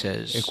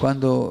obeisances. E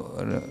quando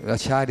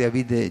l'Acharya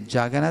vide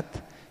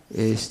Jagannath,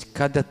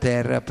 cadde a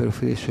terra per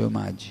offrire i suoi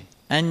omaggi.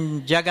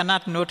 And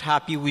Jagannath not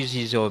happy with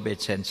his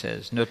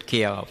obeisances, not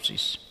care of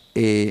this.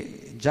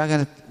 E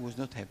Jagannath was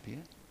not happy.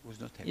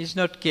 He's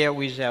not care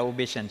with the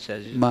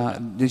obeisances. Ma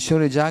il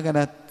Signore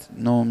Jagannath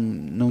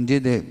non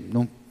diede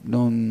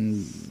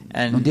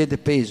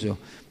peso,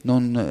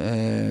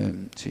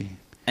 sì.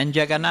 And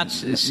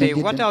Jagannath say,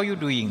 what are you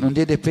doing? Non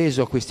diede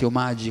peso a questi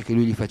omaggi che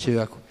lui gli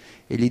faceva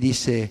e gli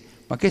disse,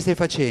 ma che stai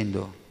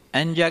facendo?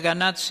 And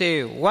Jagannath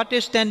say, what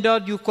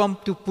standard you come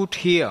to put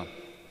here?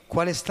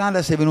 Quale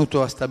standard sei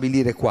venuto a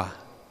stabilire qua?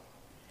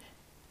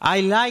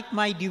 I like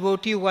my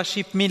devotee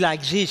worship me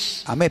like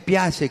this. A me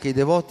piace che i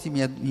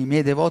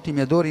miei devoti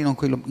mi adorino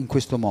in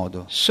questo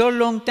modo. So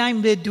long time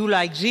they do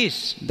like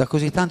this. Da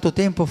così tanto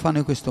tempo fanno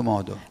in questo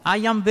modo.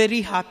 I am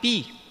very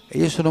happy. E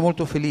io sono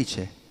molto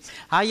felice.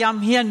 I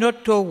am here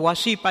not to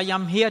worship, I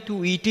am here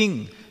to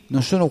eating.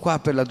 Non sono qua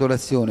per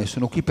l'adorazione,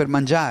 sono qui per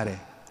mangiare.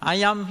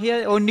 I am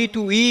here only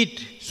to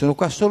eat. Sono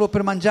qua solo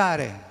per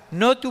mangiare.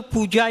 Not to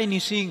puja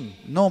anything.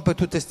 Non per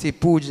tutte queste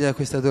puja,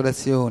 queste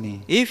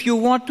adorazioni. If you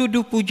want to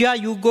do puja,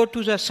 you go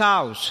to the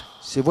south.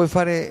 Se vuoi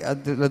fare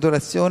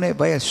l'adorazione,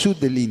 vai al sud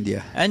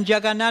dell'India. And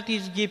Jagannath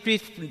is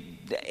giving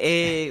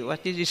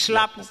a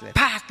slap,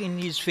 pack in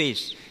his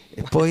face.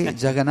 E poi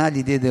Jagannath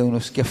gli diede uno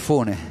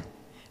schiaffone.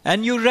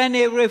 And you ran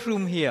away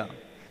from here.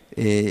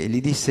 E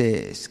gli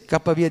disse,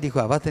 scappa via di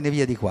qua, vattene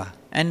via di qua.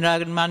 And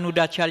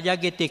Ramanujacharya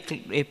get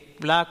a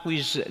plaque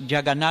with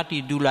Jagannath,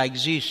 he do like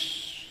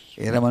this.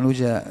 E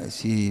Ramanuja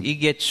He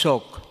gets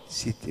shocked.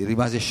 si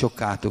rimase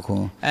scioccato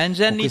con And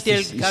then questo,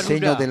 il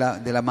segno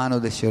della mano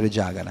del Signore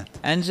Jagannath.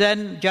 And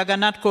then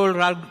Jagannath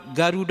called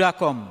Garuda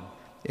come.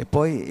 E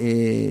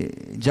poi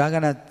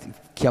Jagannath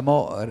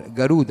chiamò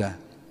Garuda.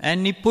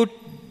 And he put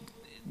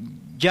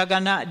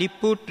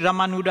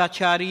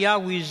Ramanujacharya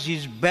with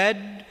his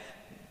bed,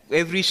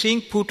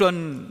 everything put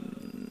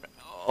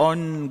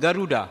on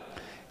Garuda.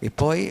 E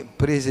poi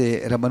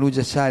prese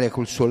Ramanujacharya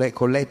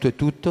col letto e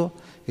tutto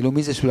e lo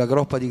mise sulla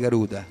groppa di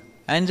Garuda.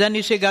 And then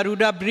he said,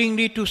 Garuda, bring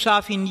me to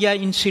South India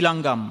in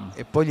Srilangam.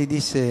 E poi gli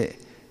disse,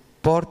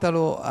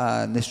 portalo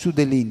nel sud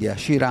dell'India,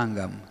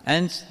 Srirangam.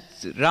 And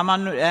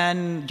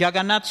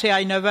Jagannath said,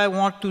 I never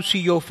want to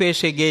see your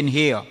face again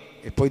here.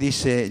 E poi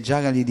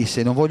Jagannath gli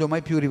disse, non voglio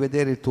mai più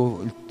rivedere il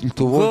tuo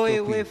Go volto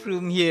away qui.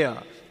 from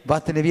here.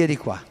 Vattene via di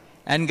qua.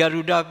 And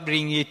Garuda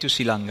bring it to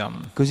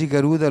Srilangam. Così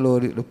Garuda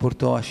lo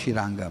portò a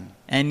Srirangam.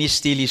 And he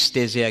still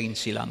stays there in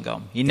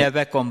Srilangam. He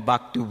never come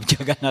back to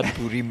Jagannath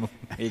Puri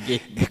again.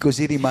 E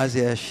così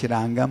rimase a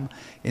Srirangam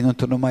e non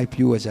tornò mai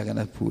più a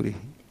Jagannath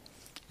Puri.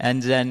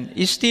 And then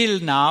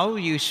still now,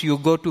 you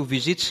go to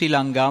visit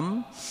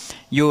Srilangam,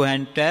 you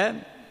enter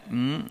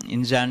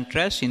in the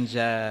entrance, in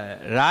the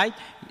right,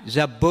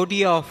 the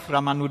body of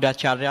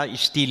Ramanujacharya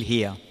is still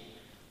here.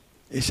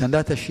 E se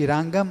andate a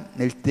Srirangam,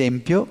 nel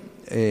tempio,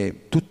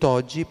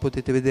 tutt'oggi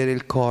potete vedere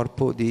il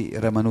corpo di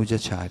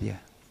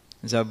Ramanujacharya.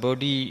 The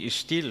body is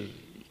still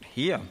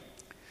here.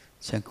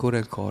 C'è ancora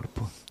il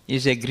corpo.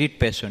 He's a great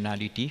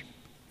personality.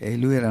 E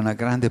lui era una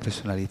grande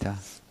personalità.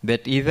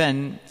 But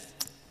even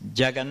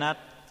Jagannath,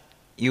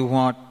 you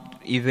want,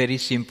 is very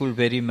simple,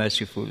 very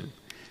merciful.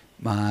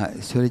 Ma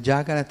il Signore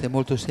Jagannath è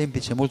molto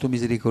semplice, molto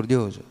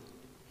misericordioso.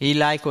 He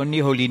like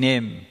only holy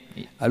name.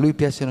 A lui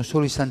piacciono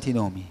solo i santi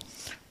nomi.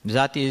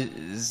 That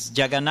is,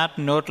 Jagannath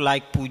not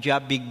like puja,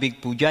 big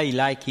puja, he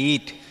like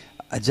eat.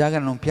 A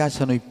Jagannath non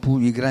piacciono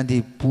i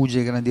grandi puja,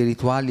 i grandi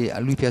rituali, a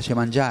lui piace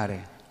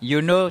mangiare. You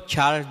know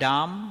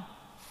Chaldam,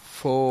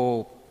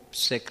 for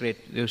sacred,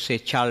 you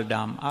say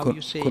Chaldam, how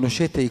you say?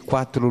 Conoscete i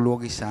 4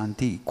 luoghi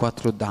santi, i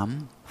 4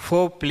 dham?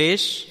 4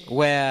 places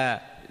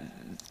where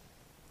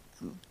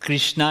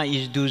Krishna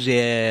is do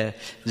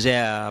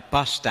their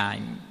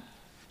pastime.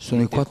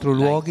 Sono i 4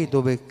 luoghi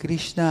dove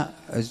Krishna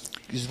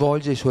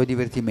svolge i suoi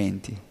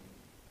divertimenti.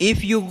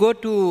 If you go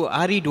to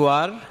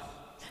Haridwar,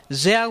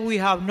 there we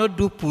have not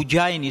do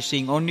puja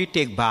anything, only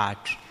take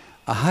bath.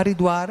 A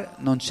Haridwar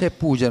non c'è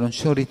puja, non ci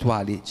sono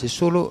rituali, c'è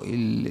solo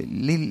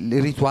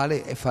il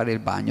rituale è fare il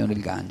bagno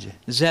nel Gange.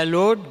 The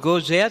Lord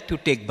goes there to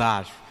take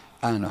bath.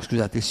 Ah no,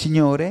 scusate, il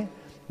Signore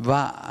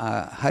va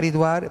a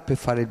Haridwar per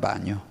fare il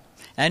bagno.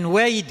 And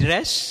where he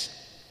dress?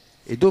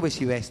 E dove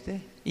si veste?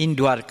 In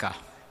Dwarka.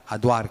 A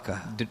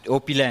Dwarka. The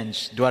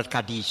opulence,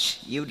 Dwarkadish.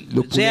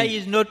 There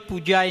is not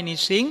puja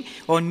anything,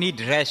 only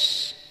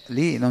dress.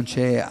 Lì non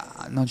c'è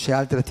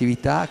altra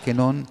attività che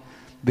non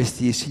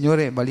vestirsi. Il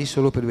Signore va lì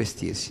solo per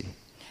vestirsi.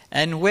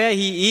 And where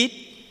he eat?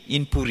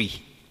 In Puri.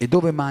 E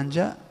dove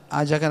mangia?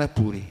 A Jagannath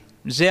Puri.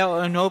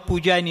 There no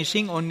puja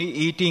anything, only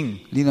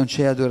eating. Lì non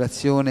c'è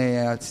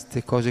adorazione a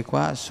queste cose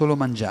qua, solo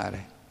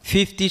mangiare.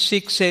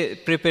 56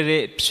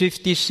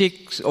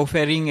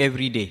 offering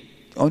every day.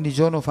 Ogni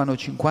giorno fanno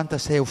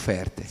 56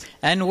 offerte.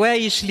 And where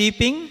is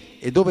sleeping?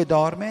 E dove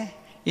dorme?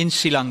 In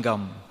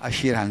Srilangam. A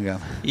Srirangam.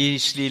 He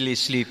is still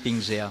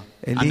sleeping there.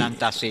 E lì,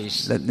 Ananta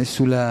says.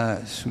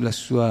 sulla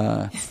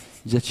sua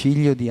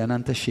giaciglio di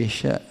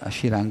Anantashesha a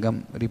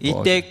Srirangam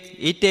riposa.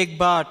 He take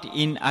bath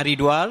in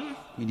Haridwar.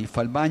 Quindi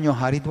fa il bagno a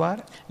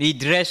Haridwar. He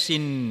dress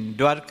in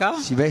Dwarka.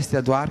 Si veste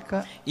a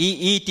Dwarka.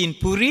 He eat in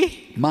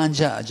Puri.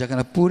 Mangia a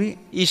Jagannath Puri.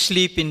 He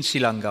sleep in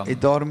Srilangam. E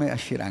dorme a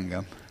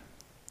Srirangam.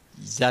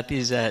 That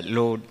is a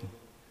Lord.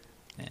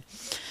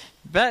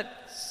 But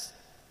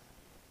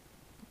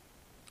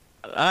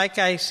like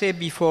I said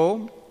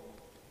before,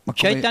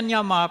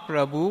 Chaitanya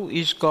Mahaprabhu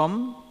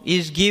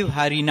is give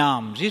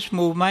Harinam. This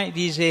movement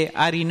is a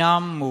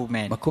Harinam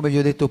movement. Ma come vi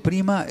ho detto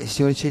prima, il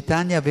Signore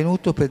Chaitanya è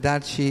venuto per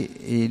darci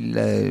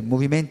il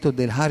movimento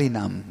del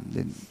Harinam.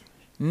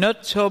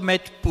 Not so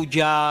much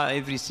puja,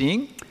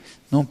 everything.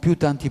 Non più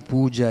tanti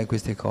puja e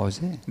queste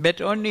cose. But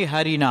only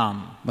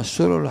Harinam. Ma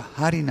solo il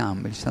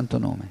Harinam, il santo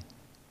nome.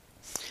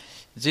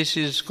 This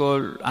is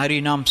called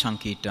Harinam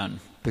Sankirtan.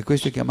 Per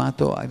questo è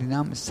chiamato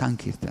Harinam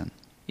Sankirtan.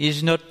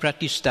 Is not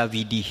Pratishta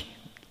Vidhi.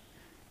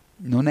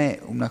 Non è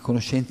una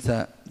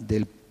conoscenza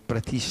del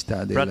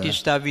pratista.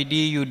 Pratishta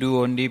Vidhi you do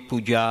only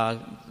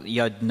puja,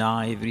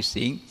 yajna,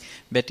 everything.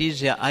 But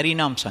is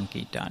Harinam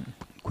Sankirtan.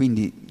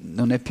 Quindi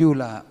non è più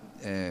la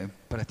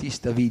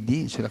pratista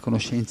vidi, cioè la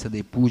conoscenza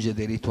dei puja e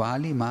dei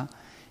rituali, ma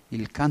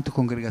il canto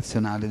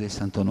congregazionale del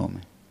santo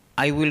nome.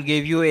 I will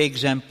give you an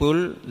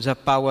example, the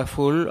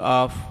powerful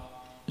of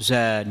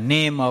the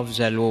name of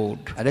the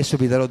Lord. Adesso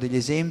vi darò degli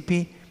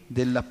esempi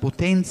della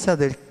potenza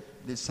del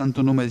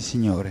santo nome del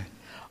Signore.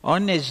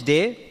 On this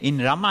day in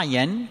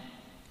Ramayana,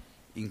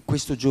 in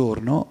questo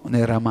giorno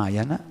nel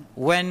Ramayana,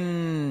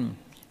 when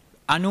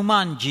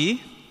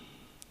Hanumanji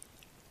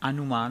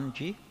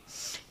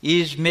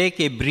is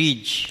make a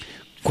bridge.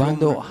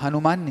 Quando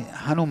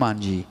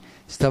Hanumanji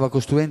stava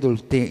costruendo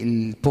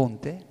il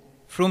ponte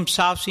from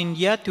South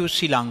India to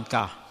Sri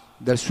Lanka.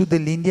 Dal sud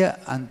dell'India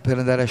per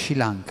andare a Sri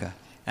Lanka.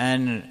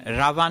 And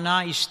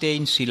Ravana stay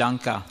in Sri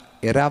Lanka.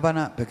 E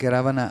Ravana, perché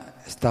Ravana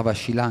stava a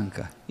Sri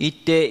Lanka.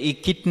 He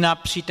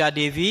kidnapped Sita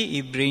Devi,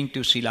 he bring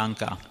to Sri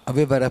Lanka.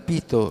 Aveva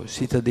rapito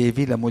Sita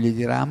Devi, la moglie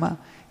di Rama,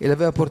 e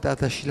l'aveva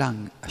portata a Sri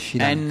Lanka.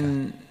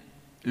 And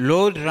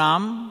Lord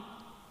Ram,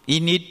 he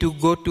need to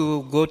go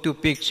to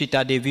pick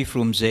Sita Devi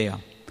from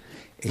there.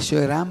 E il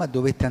suo Rama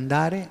dovette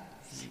andare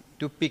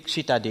to pick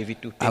Sita Devi,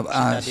 to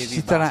take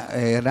Sita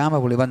Devi Rama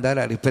voleva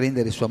andare a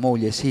riprendere sua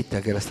moglie Sita,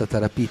 che era stata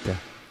rapita.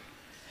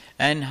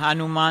 And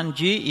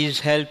Hanumanji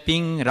is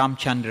helping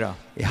Ramchandra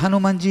E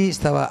Hanumanji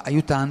stava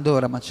aiutando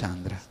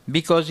Ramachandra,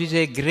 because he's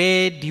a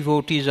great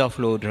devotee of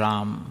Lord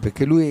Ram.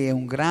 perché lui era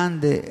un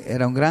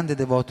grande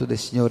devoto del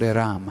Signore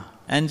Rama.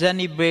 And then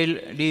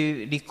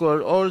he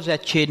called all the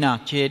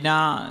Chena.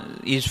 Chena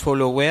is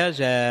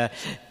followers,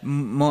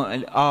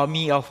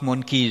 army of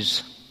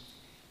monkeys.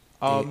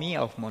 Army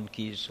of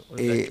monkeys.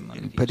 E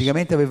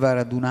praticamente aveva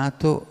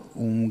radunato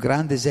un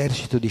grande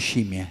esercito di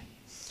scimmie.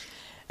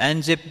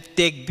 And they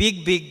take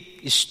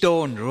big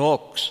stone,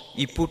 rocks,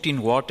 he put in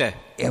water.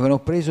 E avevano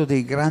preso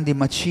dei grandi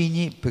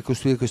macigni per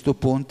costruire questo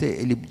ponte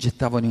e li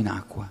gettavano in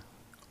acqua,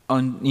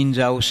 In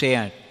the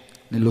ocean,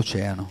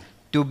 nell'oceano,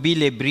 to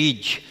build a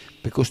bridge.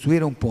 per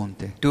costruire un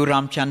ponte, To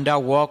Ramchandra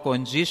walk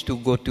on this to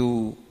go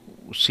to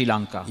Sri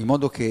Lanka. in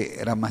modo che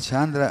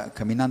Ramachandra,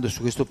 camminando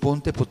su questo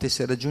ponte,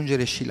 potesse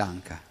raggiungere Sri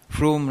Lanka,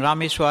 From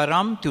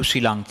Rameswaram to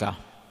Sri Lanka.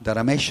 da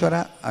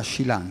Rameshwara a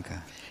Sri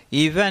Lanka.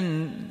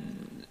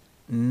 Even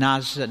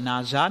NASA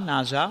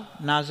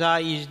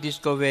is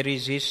discovery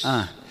this.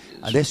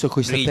 Adesso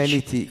con i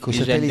bridge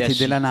satelliti is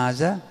della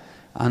NASA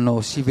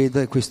si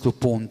vede questo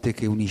ponte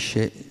che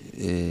unisce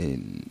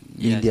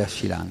l'India a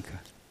Sri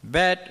Lanka.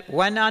 But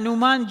when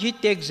Hanumanji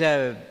takes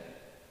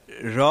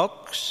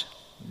rocks,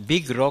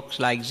 big rocks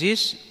like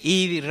this,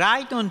 he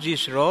write on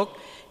this rock,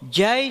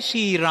 Jai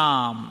Sri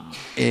Ram.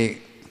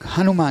 E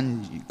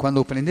Hanuman,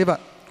 quando prendeva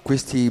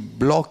questi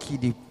blocchi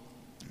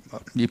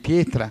di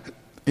pietra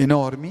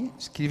enormi,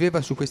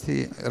 scriveva su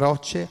queste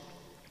rocce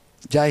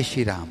Jai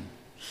Shri Ram.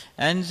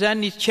 And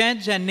then he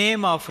chants the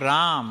name of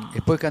Ram.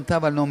 E poi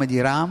cantava il nome di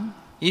Ram,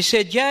 He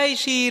said, Jai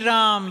Sri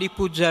Ram, he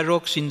put the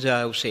rocks in the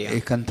ocean.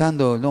 e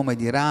cantando il nome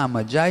di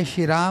Ram, Jai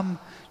Shri Ram,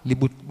 li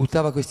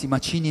buttava questi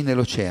macigni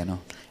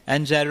nell'oceano.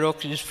 And the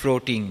rock is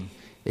floating.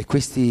 E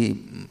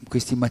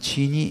questi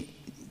macigni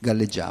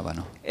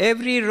galleggiavano.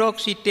 Every rock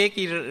he take,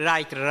 he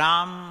write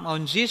Ram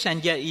on this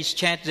and he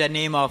chants the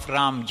name of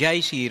Ram,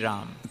 Jai Sri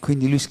Ram.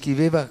 Quindi lui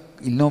scriveva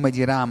il nome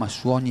di Rama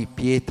su ogni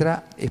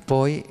pietra e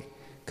poi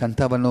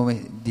cantava il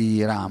nome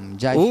di Ram,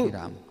 Jai Shri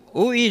Ram.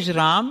 Who is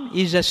Ram?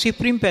 Is the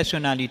supreme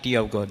personality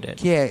of Godhead.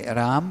 Chi è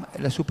Ram? È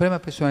la suprema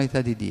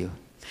personalità di Dio.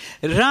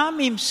 Ram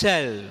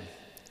himself,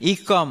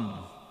 he come.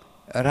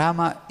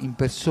 Rama in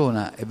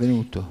persona è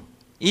venuto.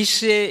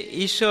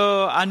 Is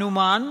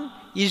Hanuman,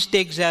 he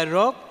takes the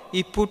rock,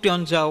 he put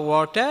on the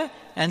water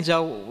and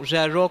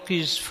the rock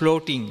is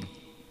floating.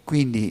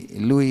 Quindi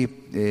lui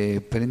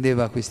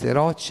prendeva queste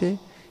rocce,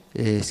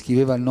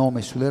 scriveva il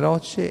nome sulle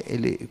rocce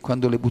e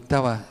quando le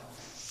buttava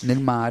nel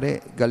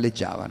mare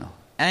galleggiavano.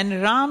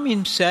 And Ram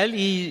himself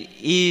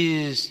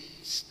is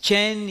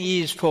change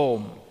his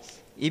form.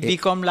 He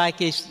become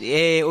like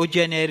a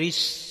ordinary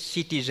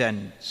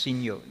citizen,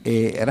 signor.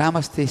 E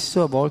Rama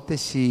stesso a volte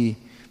si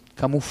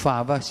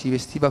camuffava, si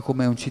vestiva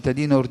come un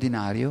cittadino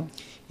ordinario.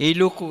 He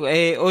look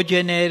a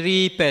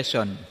ordinary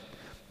person.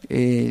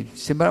 E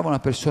sembrava una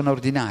persona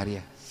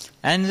ordinaria.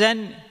 And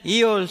then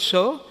he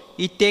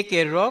take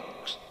a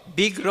rock,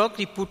 big rock,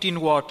 he put in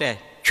water.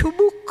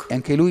 Chubuk. E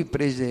anche lui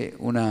prese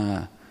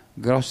una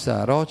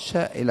grossa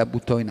roccia e la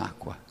buttò in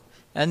acqua.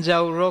 And the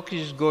rock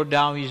is go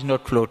down, is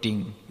not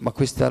floating. Ma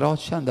questa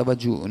roccia andava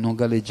giù, non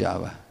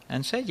galleggiava.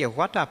 And said, yeah,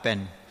 what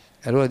happened?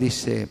 E allora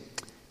disse,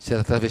 si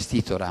era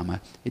travestito Rama,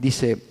 e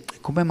disse,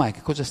 come mai,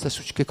 che cosa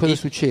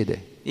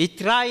succede? He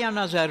try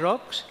another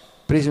rocks,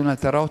 Prese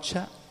un'altra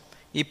roccia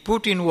he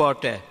put in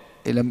water,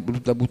 e la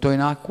buttò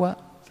in acqua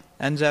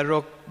and the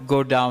rock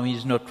go down,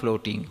 is not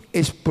floating.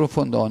 e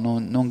sprofondò,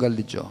 non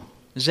galleggiò.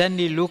 Then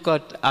he look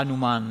at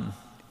Hanuman.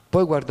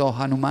 Poi guardò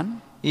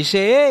Hanuman He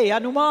said, hey,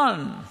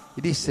 Hanuman,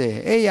 e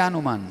disse, ehi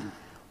Hanuman,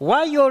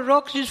 why your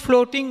rocks is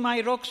floating,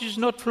 my rocks is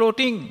not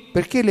floating?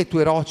 perché le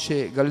tue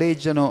rocce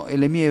galleggiano e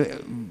le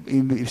mie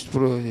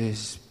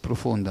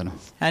sprofondano?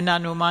 And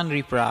Hanuman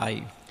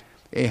replied,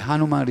 E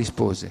Hanuman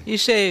rispose, he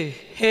said,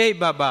 hey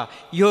Baba,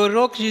 your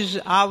rocks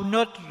have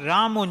not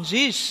Ram on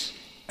this.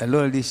 e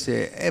allora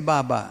disse,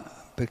 Baba,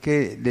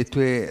 perché le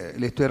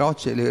tue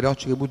rocce, le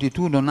rocce che butti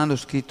tu non hanno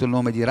scritto il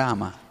nome di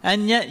Rama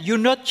And yet you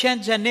not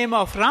change the name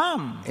of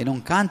Ram. e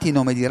non canti il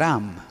nome di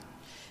Ram.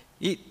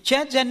 You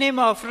change the name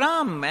of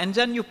Ram and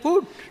then you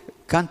put.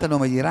 Canta il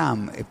nome di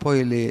Ram e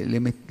poi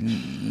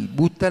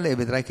buttale e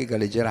vedrai che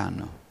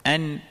galleggeranno.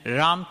 And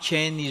Ram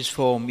changed his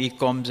form, he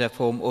comes a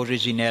form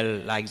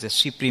original like the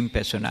supreme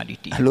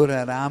personality.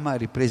 Allora Rama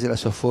riprese la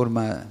sua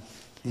forma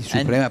di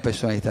suprema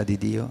personalità di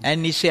Dio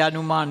And he said,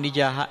 Hanuman,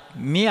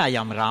 me I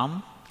am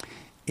Ram.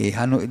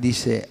 e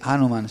disse,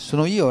 Hanuman,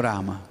 sono io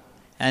Rama.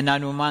 And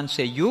Hanuman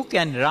said, you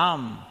can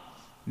Ram,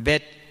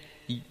 but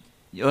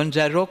on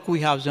the rock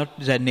we have not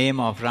the name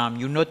of Ram.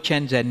 You not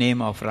change the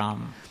name of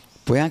Ram.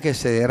 Puoi anche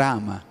essere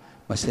Rama,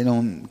 ma se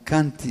non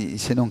canti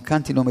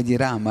il nome di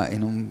Rama e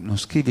non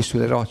scrivi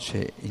sulle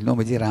rocce il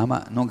nome di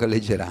Rama, non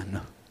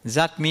galleggeranno.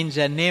 That means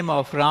the name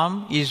of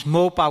Ram is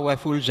more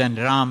powerful than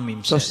Ram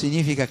Ciò himself.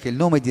 significa che il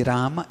nome di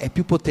Rama è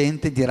più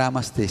potente di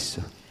Rama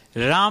stesso.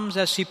 Ram,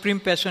 the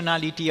supreme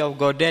personality of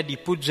Godhead, he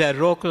puts the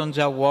rock on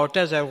the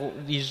water,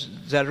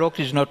 the rock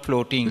is not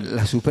floating.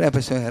 La suprema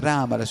persona,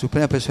 Rama, la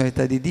suprema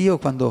personalità di Dio,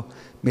 quando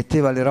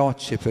metteva le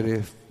rocce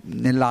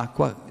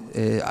nell'acqua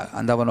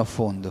andavano a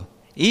fondo.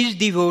 His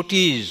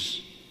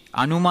devotees,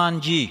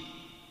 Hanumanji,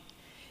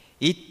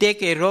 he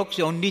take a rock,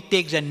 only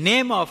takes the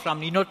name of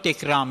Ram, he not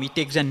take Ram, he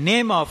takes the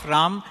name of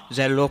Ram,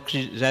 the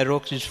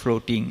rock is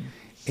floating.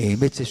 E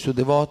invece il suo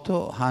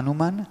devoto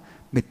Hanuman,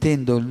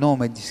 scrivendo il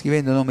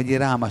nome di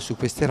Rama su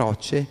queste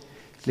rocce,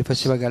 le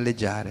faceva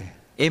galleggiare.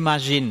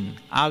 Imagine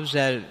how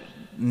the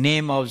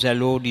name of the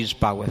Lord is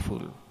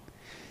powerful.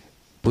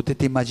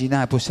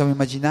 Possiamo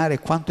immaginare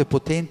quanto è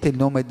potente il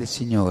nome del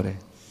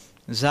Signore.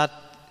 That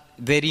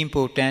very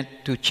important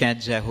to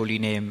chant the holy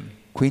name.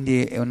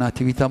 Quindi è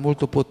un'attività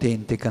molto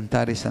potente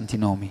cantare i santi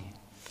nomi.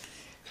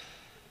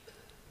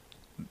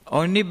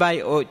 Only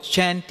by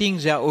chanting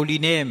the holy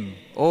name,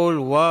 all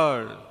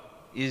world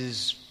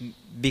is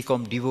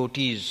become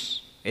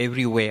devotees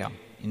everywhere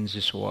in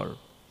this world.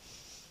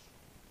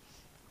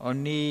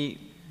 Only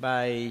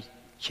by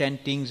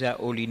chanting the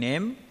holy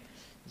name,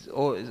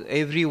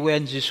 everywhere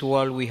in this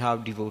world we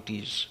have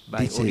devotees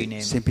by holy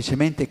name.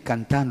 Semplicemente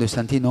cantando i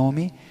santi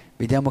nomi,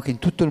 vediamo che in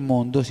tutto il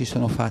mondo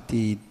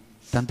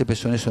tante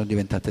persone sono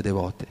diventate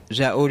devote.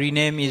 The holy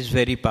name is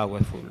very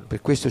powerful.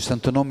 Per questo il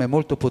santo nome è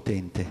molto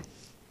potente.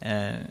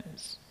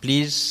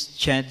 Please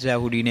chant the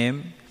holy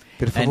name.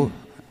 Per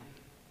favore.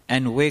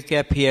 And wake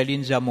up here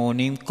in the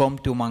morning, come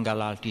to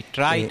Mangalarti.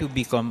 Try to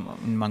become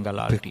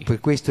Mangalarti. Per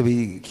questo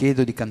vi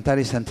chiedo di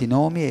cantare i santi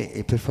nomi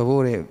e per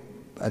favore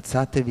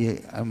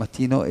alzatevi al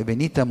mattino e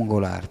venite a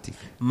Mangalarti.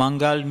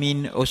 Mangal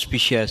means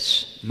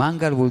auspicious.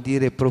 Mangal vuol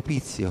dire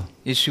propizio.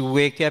 If you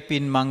wake up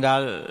in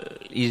Mangal,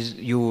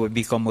 you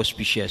become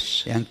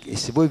auspicious. E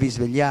se voi vi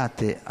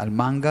svegliate al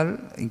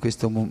Mangal in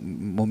questo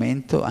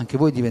momento, anche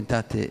voi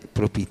diventate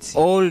propizi.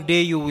 All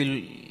day you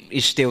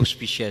will stay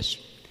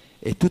auspicious.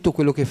 E tutto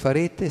quello che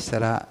farete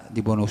sarà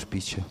di buon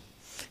auspicio.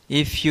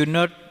 If you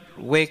not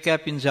wake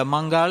up in the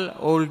Mangal,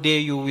 all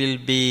day you will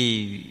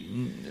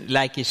be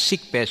like a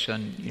sick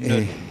person.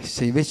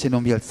 Se invece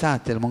non vi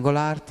alzate al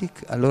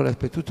Mangalartik, allora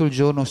per tutto il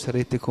giorno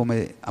sarete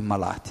come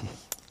ammalati.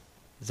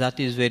 That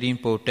is very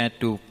important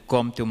to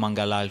come to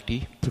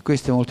Mangalarti. Per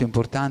questo è molto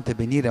importante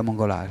venire a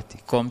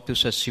Mangalartik. Come to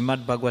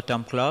Srimad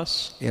Bhagavatam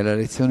class. E alla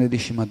lezione di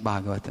Srimad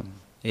Bhagavatam.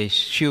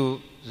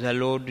 The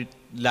Lord,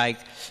 like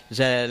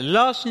the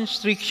last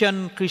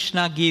instruction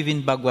Krishna gave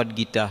in Bhagavad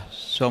Gita.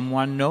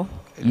 Someone know?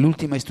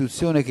 L'ultima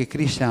istruzione che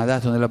Krishna ha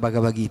dato nella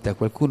Bhagavad Gita,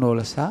 qualcuno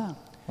la sa?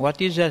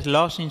 What is the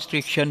last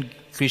instruction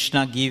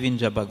Krishna gave in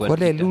the Bhagavad Qual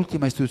Gita? è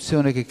l'ultima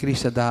istruzione che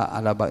Krishna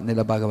dà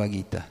nella Bhagavad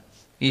Gita?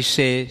 He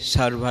says,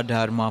 Sarva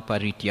Dharma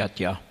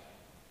Parityatya.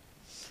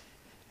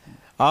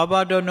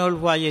 Abandon all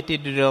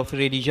varieties of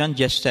religion,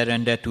 just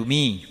surrender to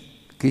me.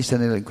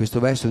 Krishna in questo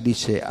verso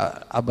dice,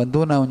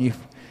 abbandona ogni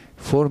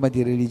forma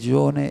di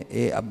religione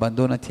e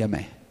abbandonati a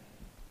me.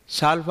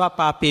 Salva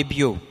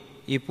papebhyo.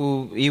 He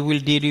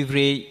will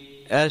deliver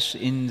us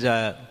in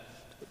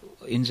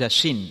the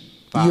sin.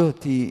 Io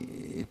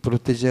ti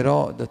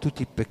proteggerò da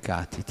tutti i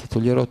peccati, ti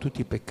toglierò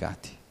tutti i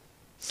peccati.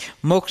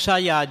 Moksha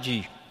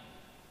yaji.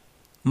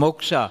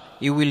 Moksha,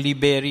 he will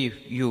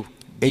liberate you.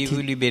 Give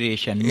you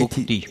liberation,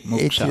 mukti,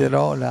 moksha. E ti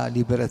darò la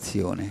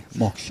liberazione,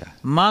 moksha.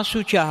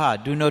 Masuchaha,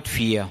 do not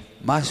fear.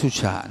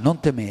 Masucha,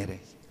 non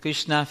temere.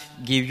 Krishna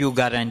give you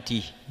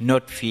guarantee,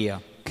 not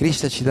fear.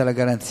 Krishna ci dà la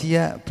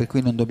garanzia per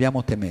cui non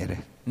dobbiamo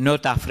temere.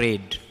 Not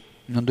afraid.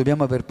 Non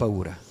dobbiamo aver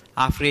paura.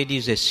 Afraid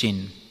is a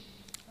sin.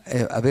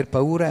 Aver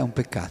paura è un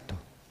peccato.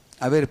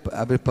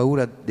 Aver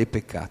paura del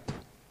peccato.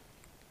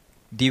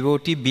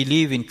 Devotee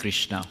believe in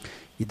Krishna.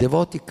 I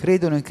devoti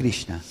credono in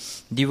Krishna.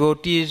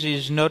 Devotees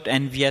is not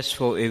envious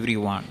for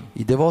everyone.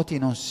 I devoti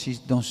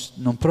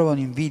non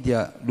provano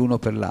invidia l'uno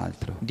per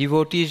l'altro.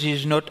 Devotees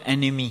is not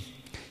enemy.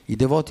 I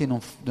devoti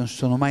non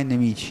sono mai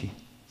nemici.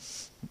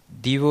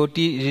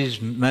 Devotee is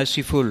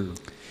merciful.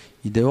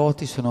 I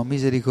devoti sono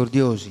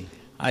misericordiosi.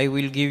 I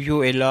will give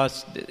you a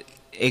last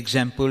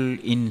example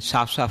in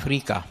South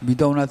Africa. Vi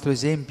do un altro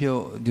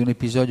esempio di un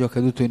episodio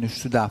accaduto in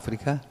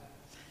Sudafrica.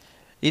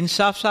 In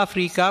South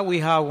Africa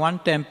we have one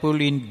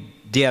temple in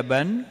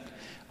Durban.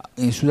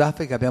 In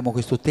Sudafrica abbiamo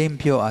questo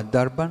tempio a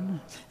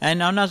Durban.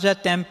 And another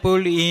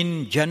temple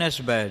in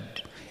Johannesburg.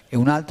 E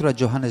un altro a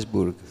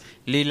Johannesburg.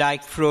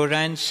 Like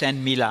Florence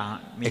and Milan.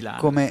 È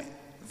come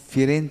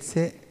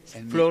Firenze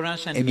e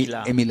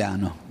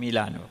Milano.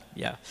 Milano,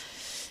 yeah.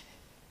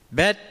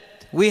 But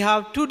we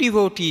have two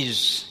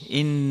devotees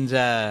in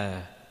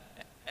the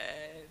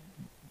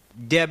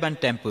Durban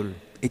temple.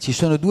 E ci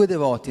sono due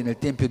devoti nel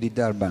tempio di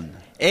Durban.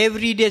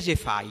 Every day they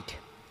fight.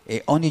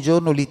 E ogni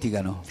giorno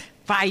litigano.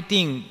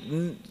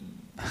 Fighting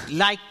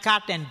like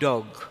cat and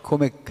dog.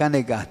 Come cane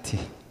e gatti.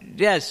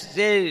 Yes,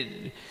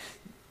 they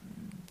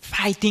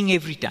fighting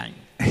every time.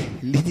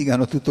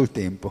 Litigano tutto il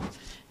tempo.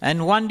 And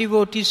one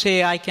devotee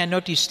say, I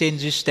cannot stay in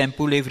this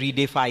temple every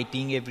day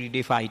fighting.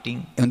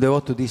 E un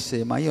devoto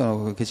disse, ma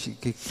io che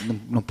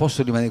non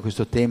posso rimanere in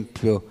questo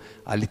tempio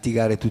a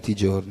litigare tutti i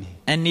giorni.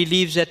 And he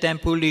leaves the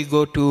temple, he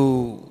go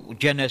to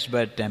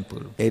Johannesburg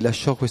temple. E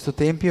lasciò questo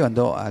tempio e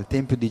andò al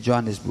tempio di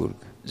Johannesburg.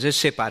 They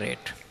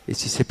separate. E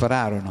si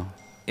separarono.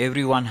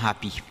 Everyone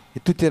happy.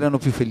 E tutti erano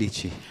più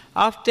felici.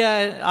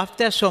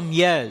 After some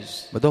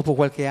years, Ma dopo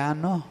qualche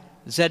anno,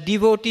 the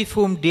devotee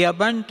from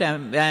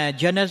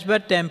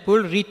Johannesburg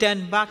temple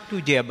returned back to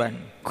Durban.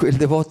 quel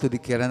devoto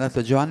che era andato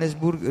a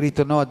Johannesburg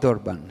ritornò a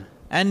Durban.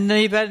 And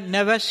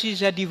never sees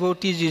the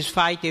devotees is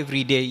fight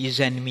every day, his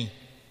enemy.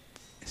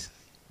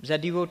 The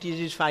devotees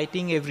is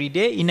fighting every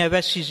day, he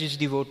never sees his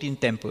devotee in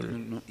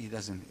temple.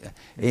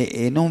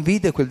 E non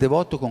vide quel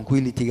devoto con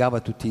cui litigava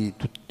tutti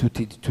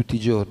i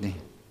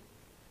giorni.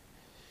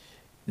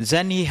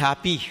 Then he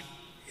happy.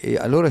 E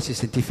allora si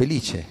sentì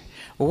felice.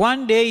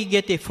 One day he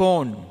get a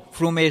phone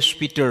from a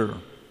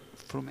hospital.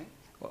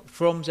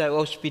 From the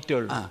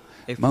hospital.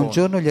 Ma un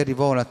giorno gli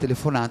arrivò una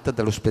telefonata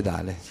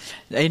dall'ospedale.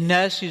 A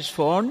nurse's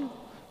phone.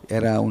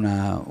 Era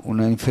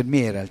una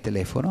infermiera al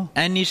telefono.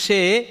 And he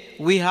say,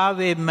 we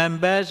have a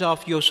members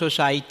of your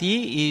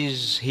society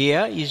is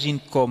here, is in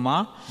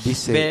coma.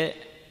 Disse,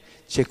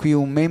 c'è qui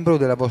un membro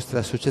della vostra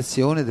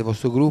associazione, del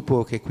vostro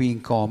gruppo che è qui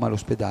in coma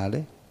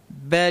all'ospedale.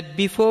 But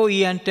before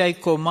he enter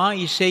coma,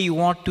 he say, you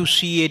want to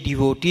see a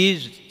devotee,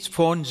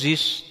 phone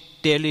this,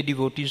 tell a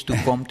devotees to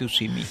come to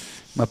see me.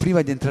 Ma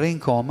prima di entrare in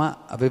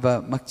coma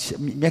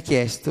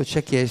ci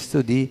ha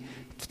chiesto di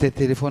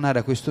telefonare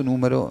a questo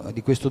numero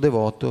di questo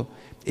devoto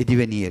e di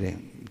venire,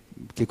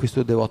 che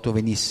questo devoto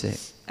venisse.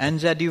 And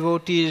the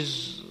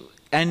devotee's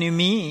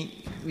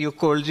enemy, you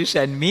call this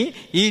enemy,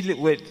 he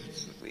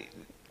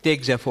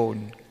takes the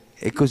phone.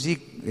 E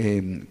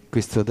così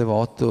questo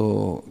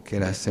devoto, che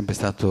aveva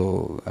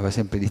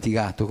sempre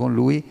litigato con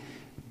lui,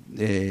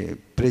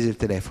 prese il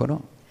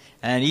telefono.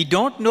 And he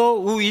don't know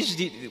who is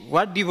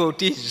what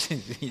devotee is.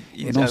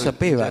 E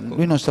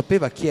lui non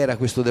sapeva chi era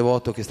questo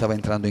devoto che stava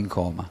entrando in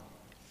coma.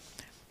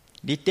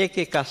 He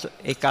take a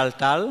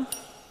kaltal,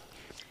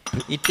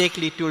 he take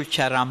little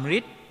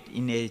charamrit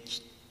in a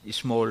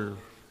small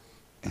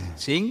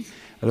thing.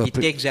 Allora, he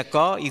takes a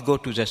car, he go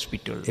to the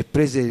hospital. E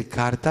prese il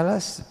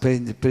kartalas,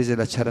 prese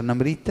la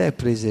charanamrita e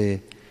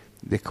prese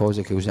le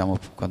cose che usiamo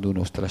quando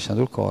uno sta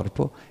lasciando il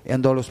corpo e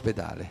andò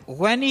all'ospedale.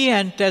 When he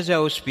enters the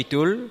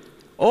hospital,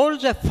 all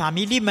the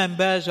family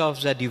members of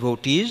the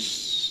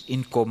devotees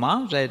in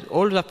coma,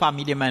 all the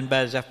family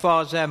members, the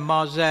father,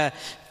 mother,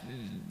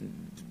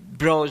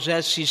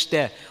 brother,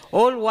 sister,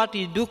 all what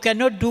he do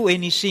cannot do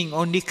anything,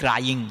 only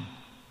crying.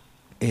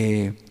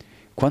 E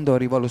quando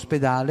arrivò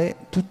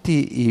all'ospedale,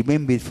 tutti i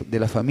membri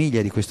della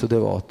famiglia di questo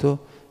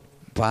devoto,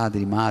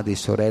 padri, madri,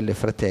 sorelle,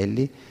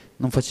 fratelli,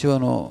 non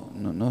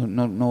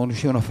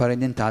riuscivano a fare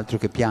nient'altro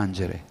che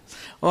piangere.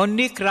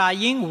 Only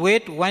crying,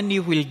 wait when he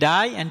will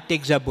die and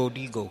take the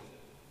body, go.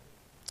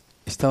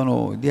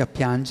 Stavano lì a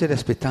piangere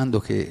aspettando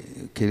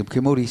che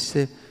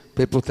morisse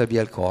per portare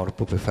via il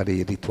corpo, per fare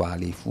i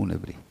rituali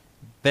funebri.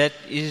 But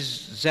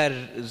is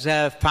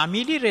the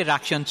family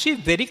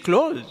relationship very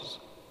close.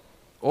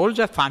 All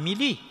the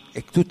family.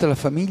 E tutta la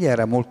famiglia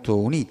era molto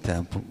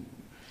unita.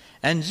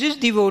 And this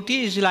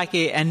devotee is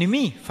like an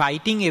enemy,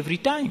 fighting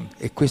every time.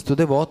 E questo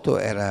devoto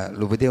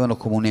lo vedevano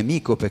come un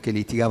nemico perché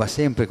litigava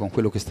sempre con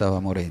quello che stava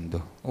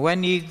morendo.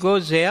 When he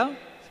goes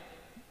there,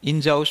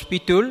 in the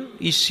hospital,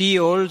 he see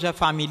all the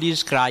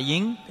families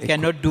crying,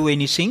 cannot do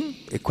anything.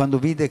 E quando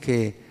vide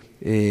che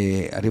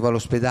arrivò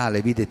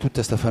all'ospedale, vide tutta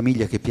questa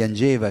famiglia che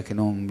piangeva, che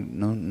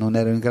non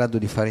era in grado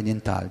di fare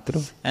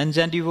nient'altro. And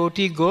then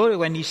devotee go,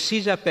 when he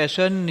sees a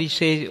person, he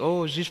says,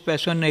 oh, this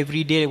person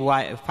every day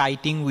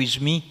fighting with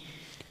me.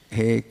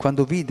 E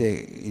quando vide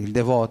il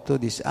devoto,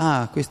 disse,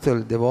 questo è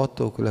il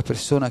devoto, quella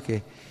persona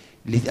che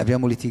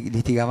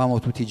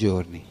litigavamo tutti i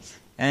giorni.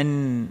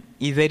 And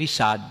he very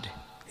sad.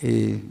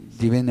 E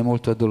divenne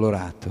molto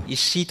addolorato. He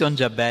sit on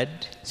the bed.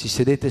 Si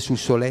sedette sul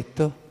suo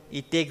letto.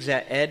 He takes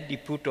the head, he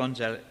put on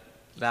the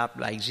lap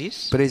like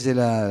this. Prese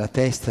la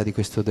testa di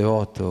questo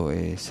devoto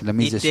e se la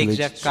mise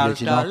sulle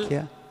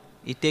ginocchia.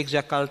 He takes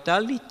the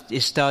kaltal,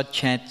 he start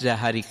chant the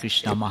Hare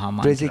Krishna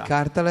Mahamantra. Prese il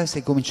kartalas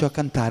e cominciò a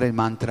cantare il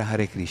mantra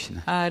Hare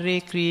Krishna.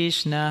 Hare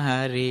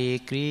Krishna,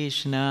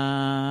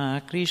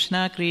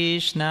 Krishna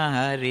Krishna,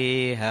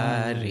 Hare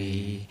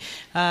Hare,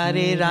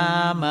 Hare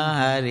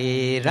Rama,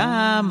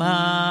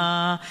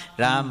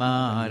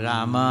 Rama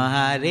Rama,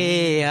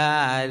 Hare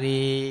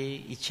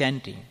Hare. He's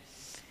chanting.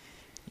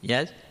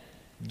 Yes?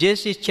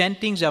 Just is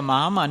chanting the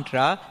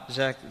Mahamantra,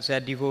 the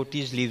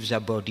devotees leave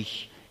the body.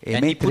 E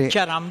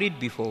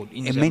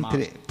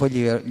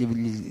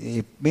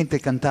mentre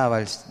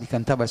cantava il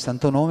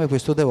santo nome,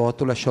 questo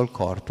devoto lasciò il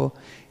corpo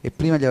e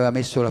prima gli aveva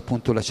messo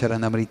appunto la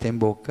charanamrita in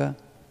bocca.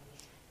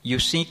 You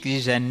think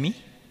this enemy?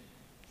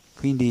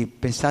 Quindi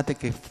pensate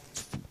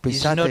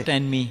not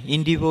enemy.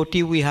 In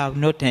devotee we have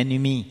not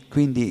enemy.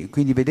 Quindi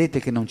vedete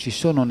che non ci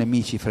sono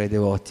nemici fra i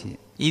devoti.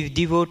 If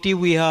devotee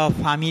we have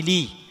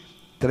family.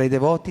 Tra i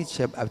devoti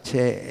c'è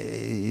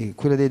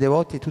quella dei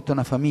devoti è tutta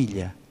una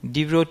famiglia.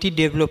 Devotee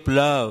develop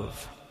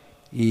love.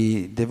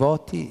 I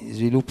devoti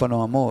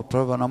sviluppano amore,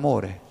 provano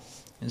amore.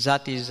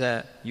 That is,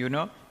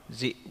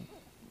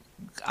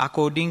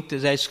 according to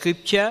the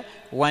scripture,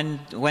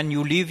 when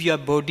you leave your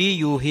body,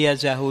 you hear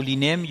the holy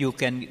name, you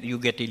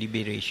get a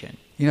liberation.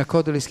 In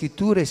accordo alle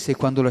scritture, se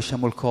quando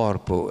lasciamo il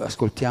corpo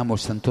ascoltiamo il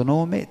santo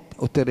nome,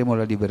 otterremo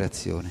la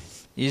liberazione.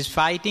 Is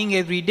fighting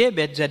every day,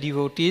 but the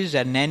devotees,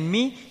 an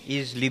enemy,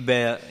 gives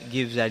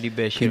the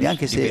liberation. Quindi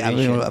anche se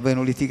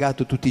avevano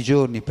litigato tutti i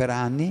giorni per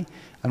anni,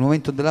 al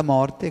momento della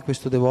morte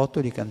questo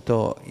devoto gli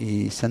cantò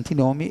i santi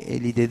nomi e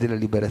gli diede la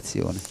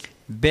liberazione.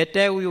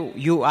 Better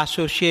you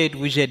associate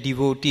with the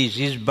devotees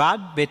is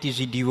bad, but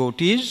is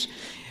devotees,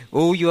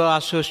 or you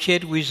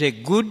associate with a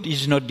good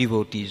is not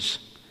devotees.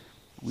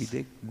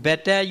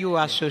 Better you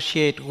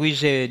associate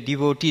with the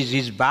devotees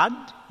is bad,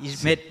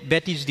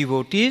 but is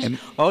devotees,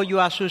 or you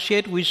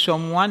associate with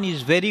someone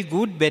is very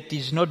good, but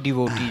is not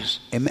devotees.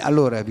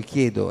 Allora vi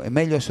chiedo, è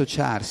meglio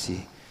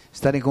associarsi,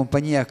 stare in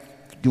compagnia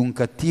di un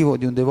cattivo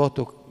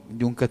devoto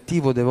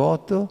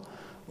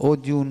o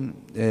di un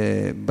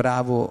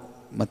bravo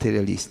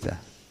materialista?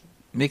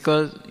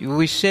 Because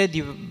we say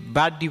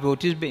bad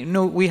devotees, but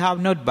no, we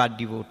have not bad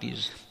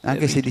devotees.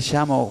 Anche se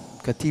diciamo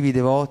cattivi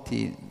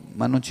devoti,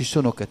 ma non ci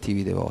sono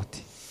cattivi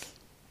devoti.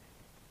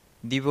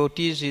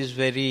 Devotees is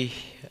very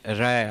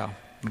rare,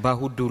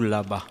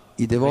 bahudullabha.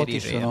 I devoti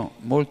sono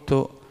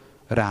molto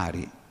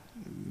rari.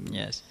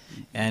 Yes,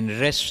 and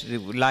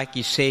like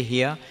you say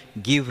here,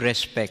 give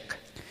respect.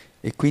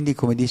 E quindi,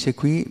 come dice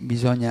qui,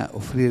 bisogna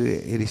offrire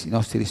i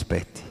nostri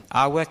rispetti.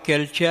 Our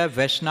culture,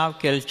 Vaishnava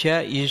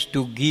culture, is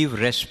to give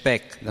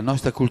respect. La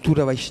nostra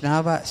cultura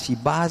Vaishnava si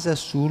basa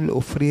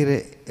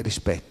sull'offrire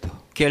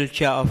rispetto.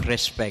 Culture of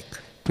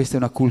respect. Questa è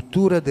una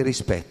cultura del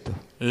rispetto.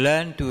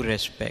 Learn to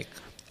respect.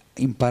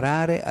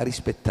 Imparare a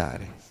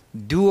rispettare.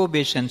 Do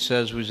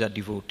obeisances with the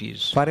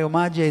devotees. Fare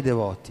omaggi ai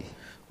devoti.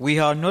 We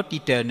are not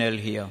eternal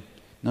here.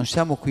 Non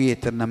siamo qui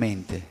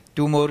eternamente.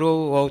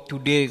 Tomorrow or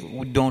today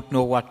we don't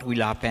know what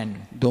will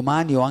happen.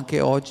 Domani o anche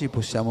oggi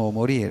possiamo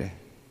morire.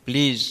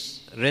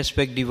 Please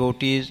respect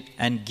devotees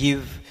and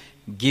give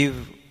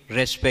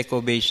respect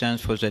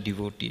obeisance for the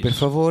devotees. Per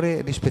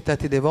favore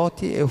rispettate i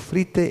devoti e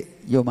offrite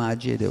gli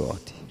omaggi ai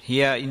devoti.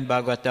 Here in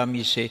Bhagavatam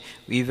you say,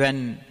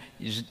 even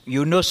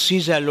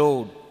see the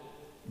Lord,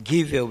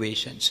 give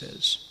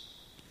obeisances.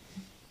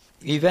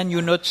 Even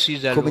see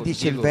the Come Lord,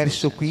 dice il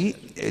verso qui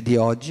di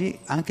oggi,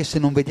 anche se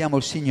non vediamo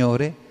il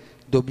Signore,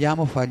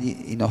 dobbiamo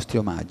fargli i nostri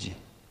omaggi.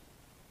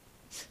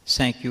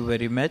 Thank you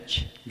very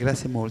much.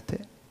 Grazie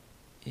molte.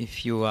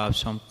 If you have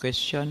some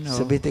question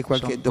Se avete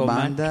qualche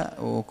domanda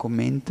o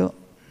commento.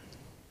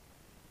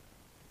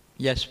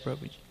 Yes,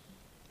 Prabhuji.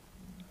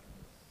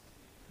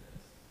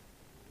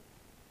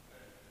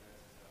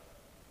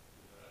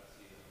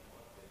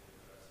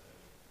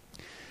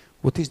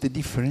 What is the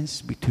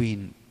difference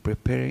between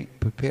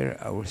prepare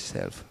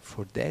ourselves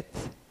for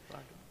death,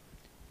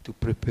 to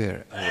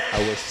prepare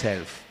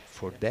ourselves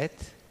for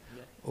death,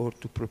 or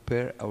to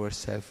prepare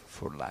ourselves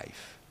for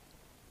life?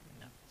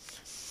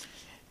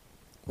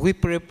 We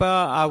prepare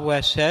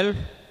ourselves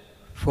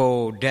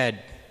for death.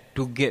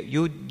 To get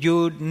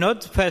you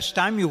not first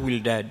time you will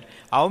dead.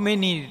 How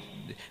many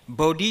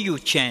body you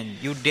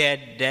change? You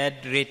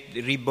dead,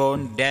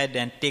 reborn, dead,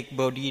 and take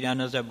body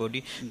another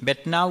body.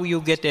 But now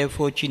you get the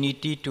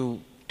opportunity to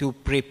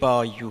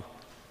prepare you.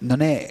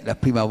 Non è la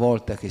prima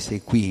volta che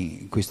sei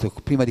qui.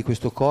 Prima di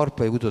questo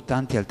corpo hai avuto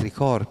tanti altri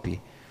corpi.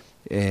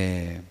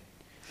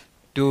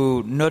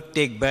 To not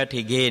take birth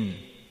again.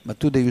 Ma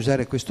tu devi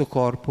usare questo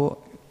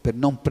corpo per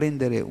non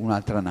prendere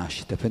un'altra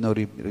nascita, per non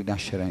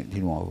rinascere di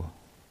nuovo.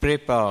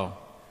 Prepararsi.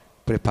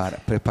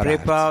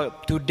 Prepare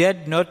to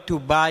dead, not to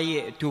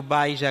buy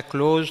the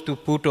clothes to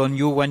put on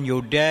you when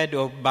you're dead,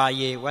 or buy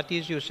a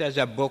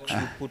box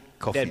to put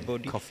dead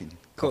body. Coffin.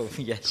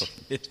 Yes.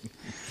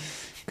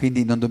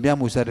 Quindi non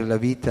dobbiamo usare la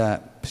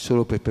vita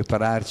solo per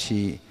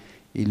prepararci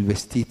il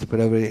vestito,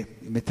 per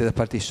mettere da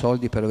parte i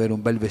soldi per avere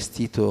un bel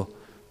vestito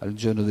al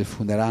giorno del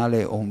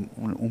funerale o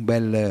un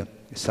bel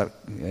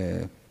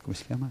come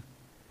si chiama?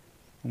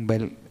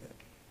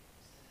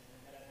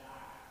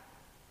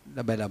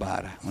 Una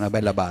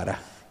bella bara.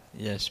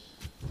 Yes.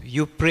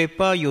 You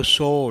prepare your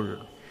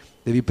soul.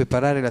 Devi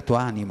preparare la tua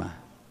anima.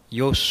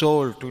 Your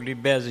soul, to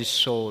liberate this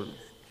soul.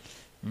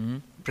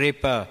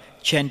 Prepare,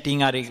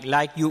 chanting,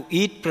 like you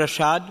eat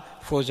prasad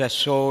for the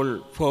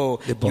soul, for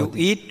you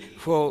eat,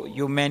 for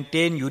you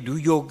maintain, you do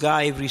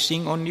yoga,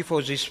 everything only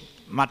for this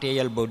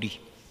material body.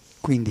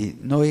 Quindi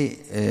noi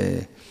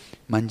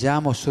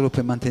mangiamo solo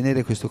per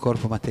mantenere questo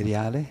corpo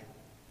materiale?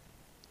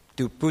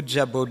 To put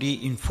the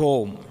body in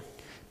form.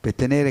 Per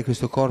tenere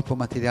questo corpo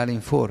materiale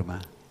in forma.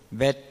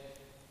 But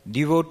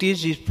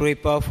devotees is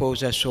prepare for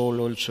the soul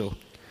also.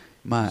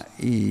 Ma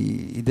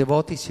i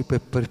devoti si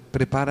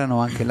preparano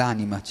anche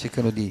l'anima,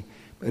 cercano di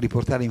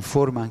riportare in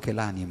forma anche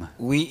l'anima.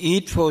 We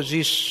eat for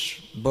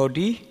this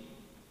body.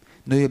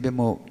 We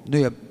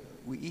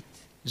eat.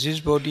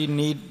 This body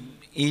need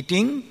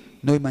eating.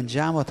 Noi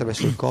mangiamo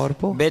attraverso il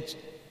corpo.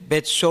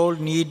 But soul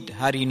need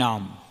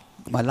Harinam.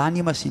 ma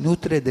l'anima si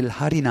nutre del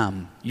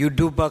Harinam. You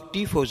do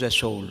bhakti for the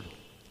soul.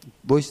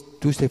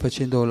 Tu stai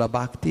facendo la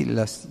bhakti,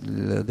 la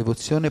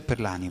devozione per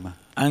l'anima.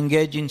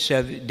 Engage in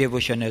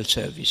devotional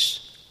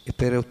service. E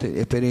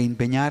per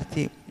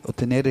impegnarti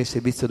ottenere il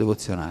servizio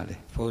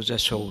devozionale. For the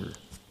soul.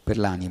 Per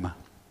l'anima.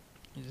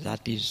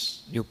 That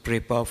is, you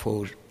prepare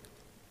for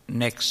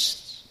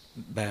next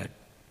birth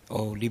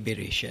or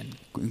liberation.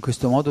 In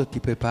questo modo ti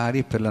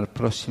prepari per la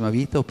prossima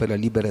vita o per la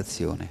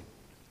liberazione.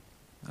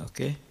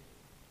 Ok?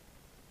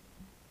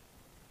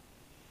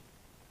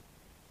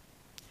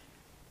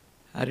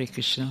 Hare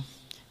Krishna.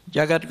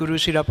 Jagat Guru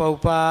Srila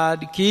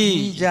Prabhupada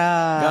ki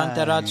Jai.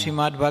 Gantarat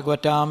Srimad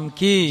Bhagavatam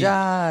ki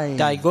Jai.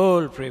 Jai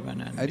Gol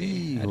Premanand.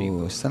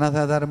 Arrivo.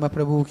 Sanatana Dharma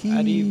Prabhu ki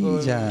Arrivo.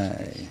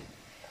 Jai.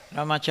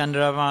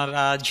 Ramachandra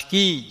Maharaj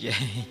ki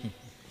Jai.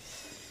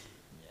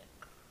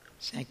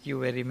 Thank you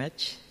very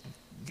much.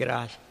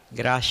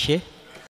 Grazie.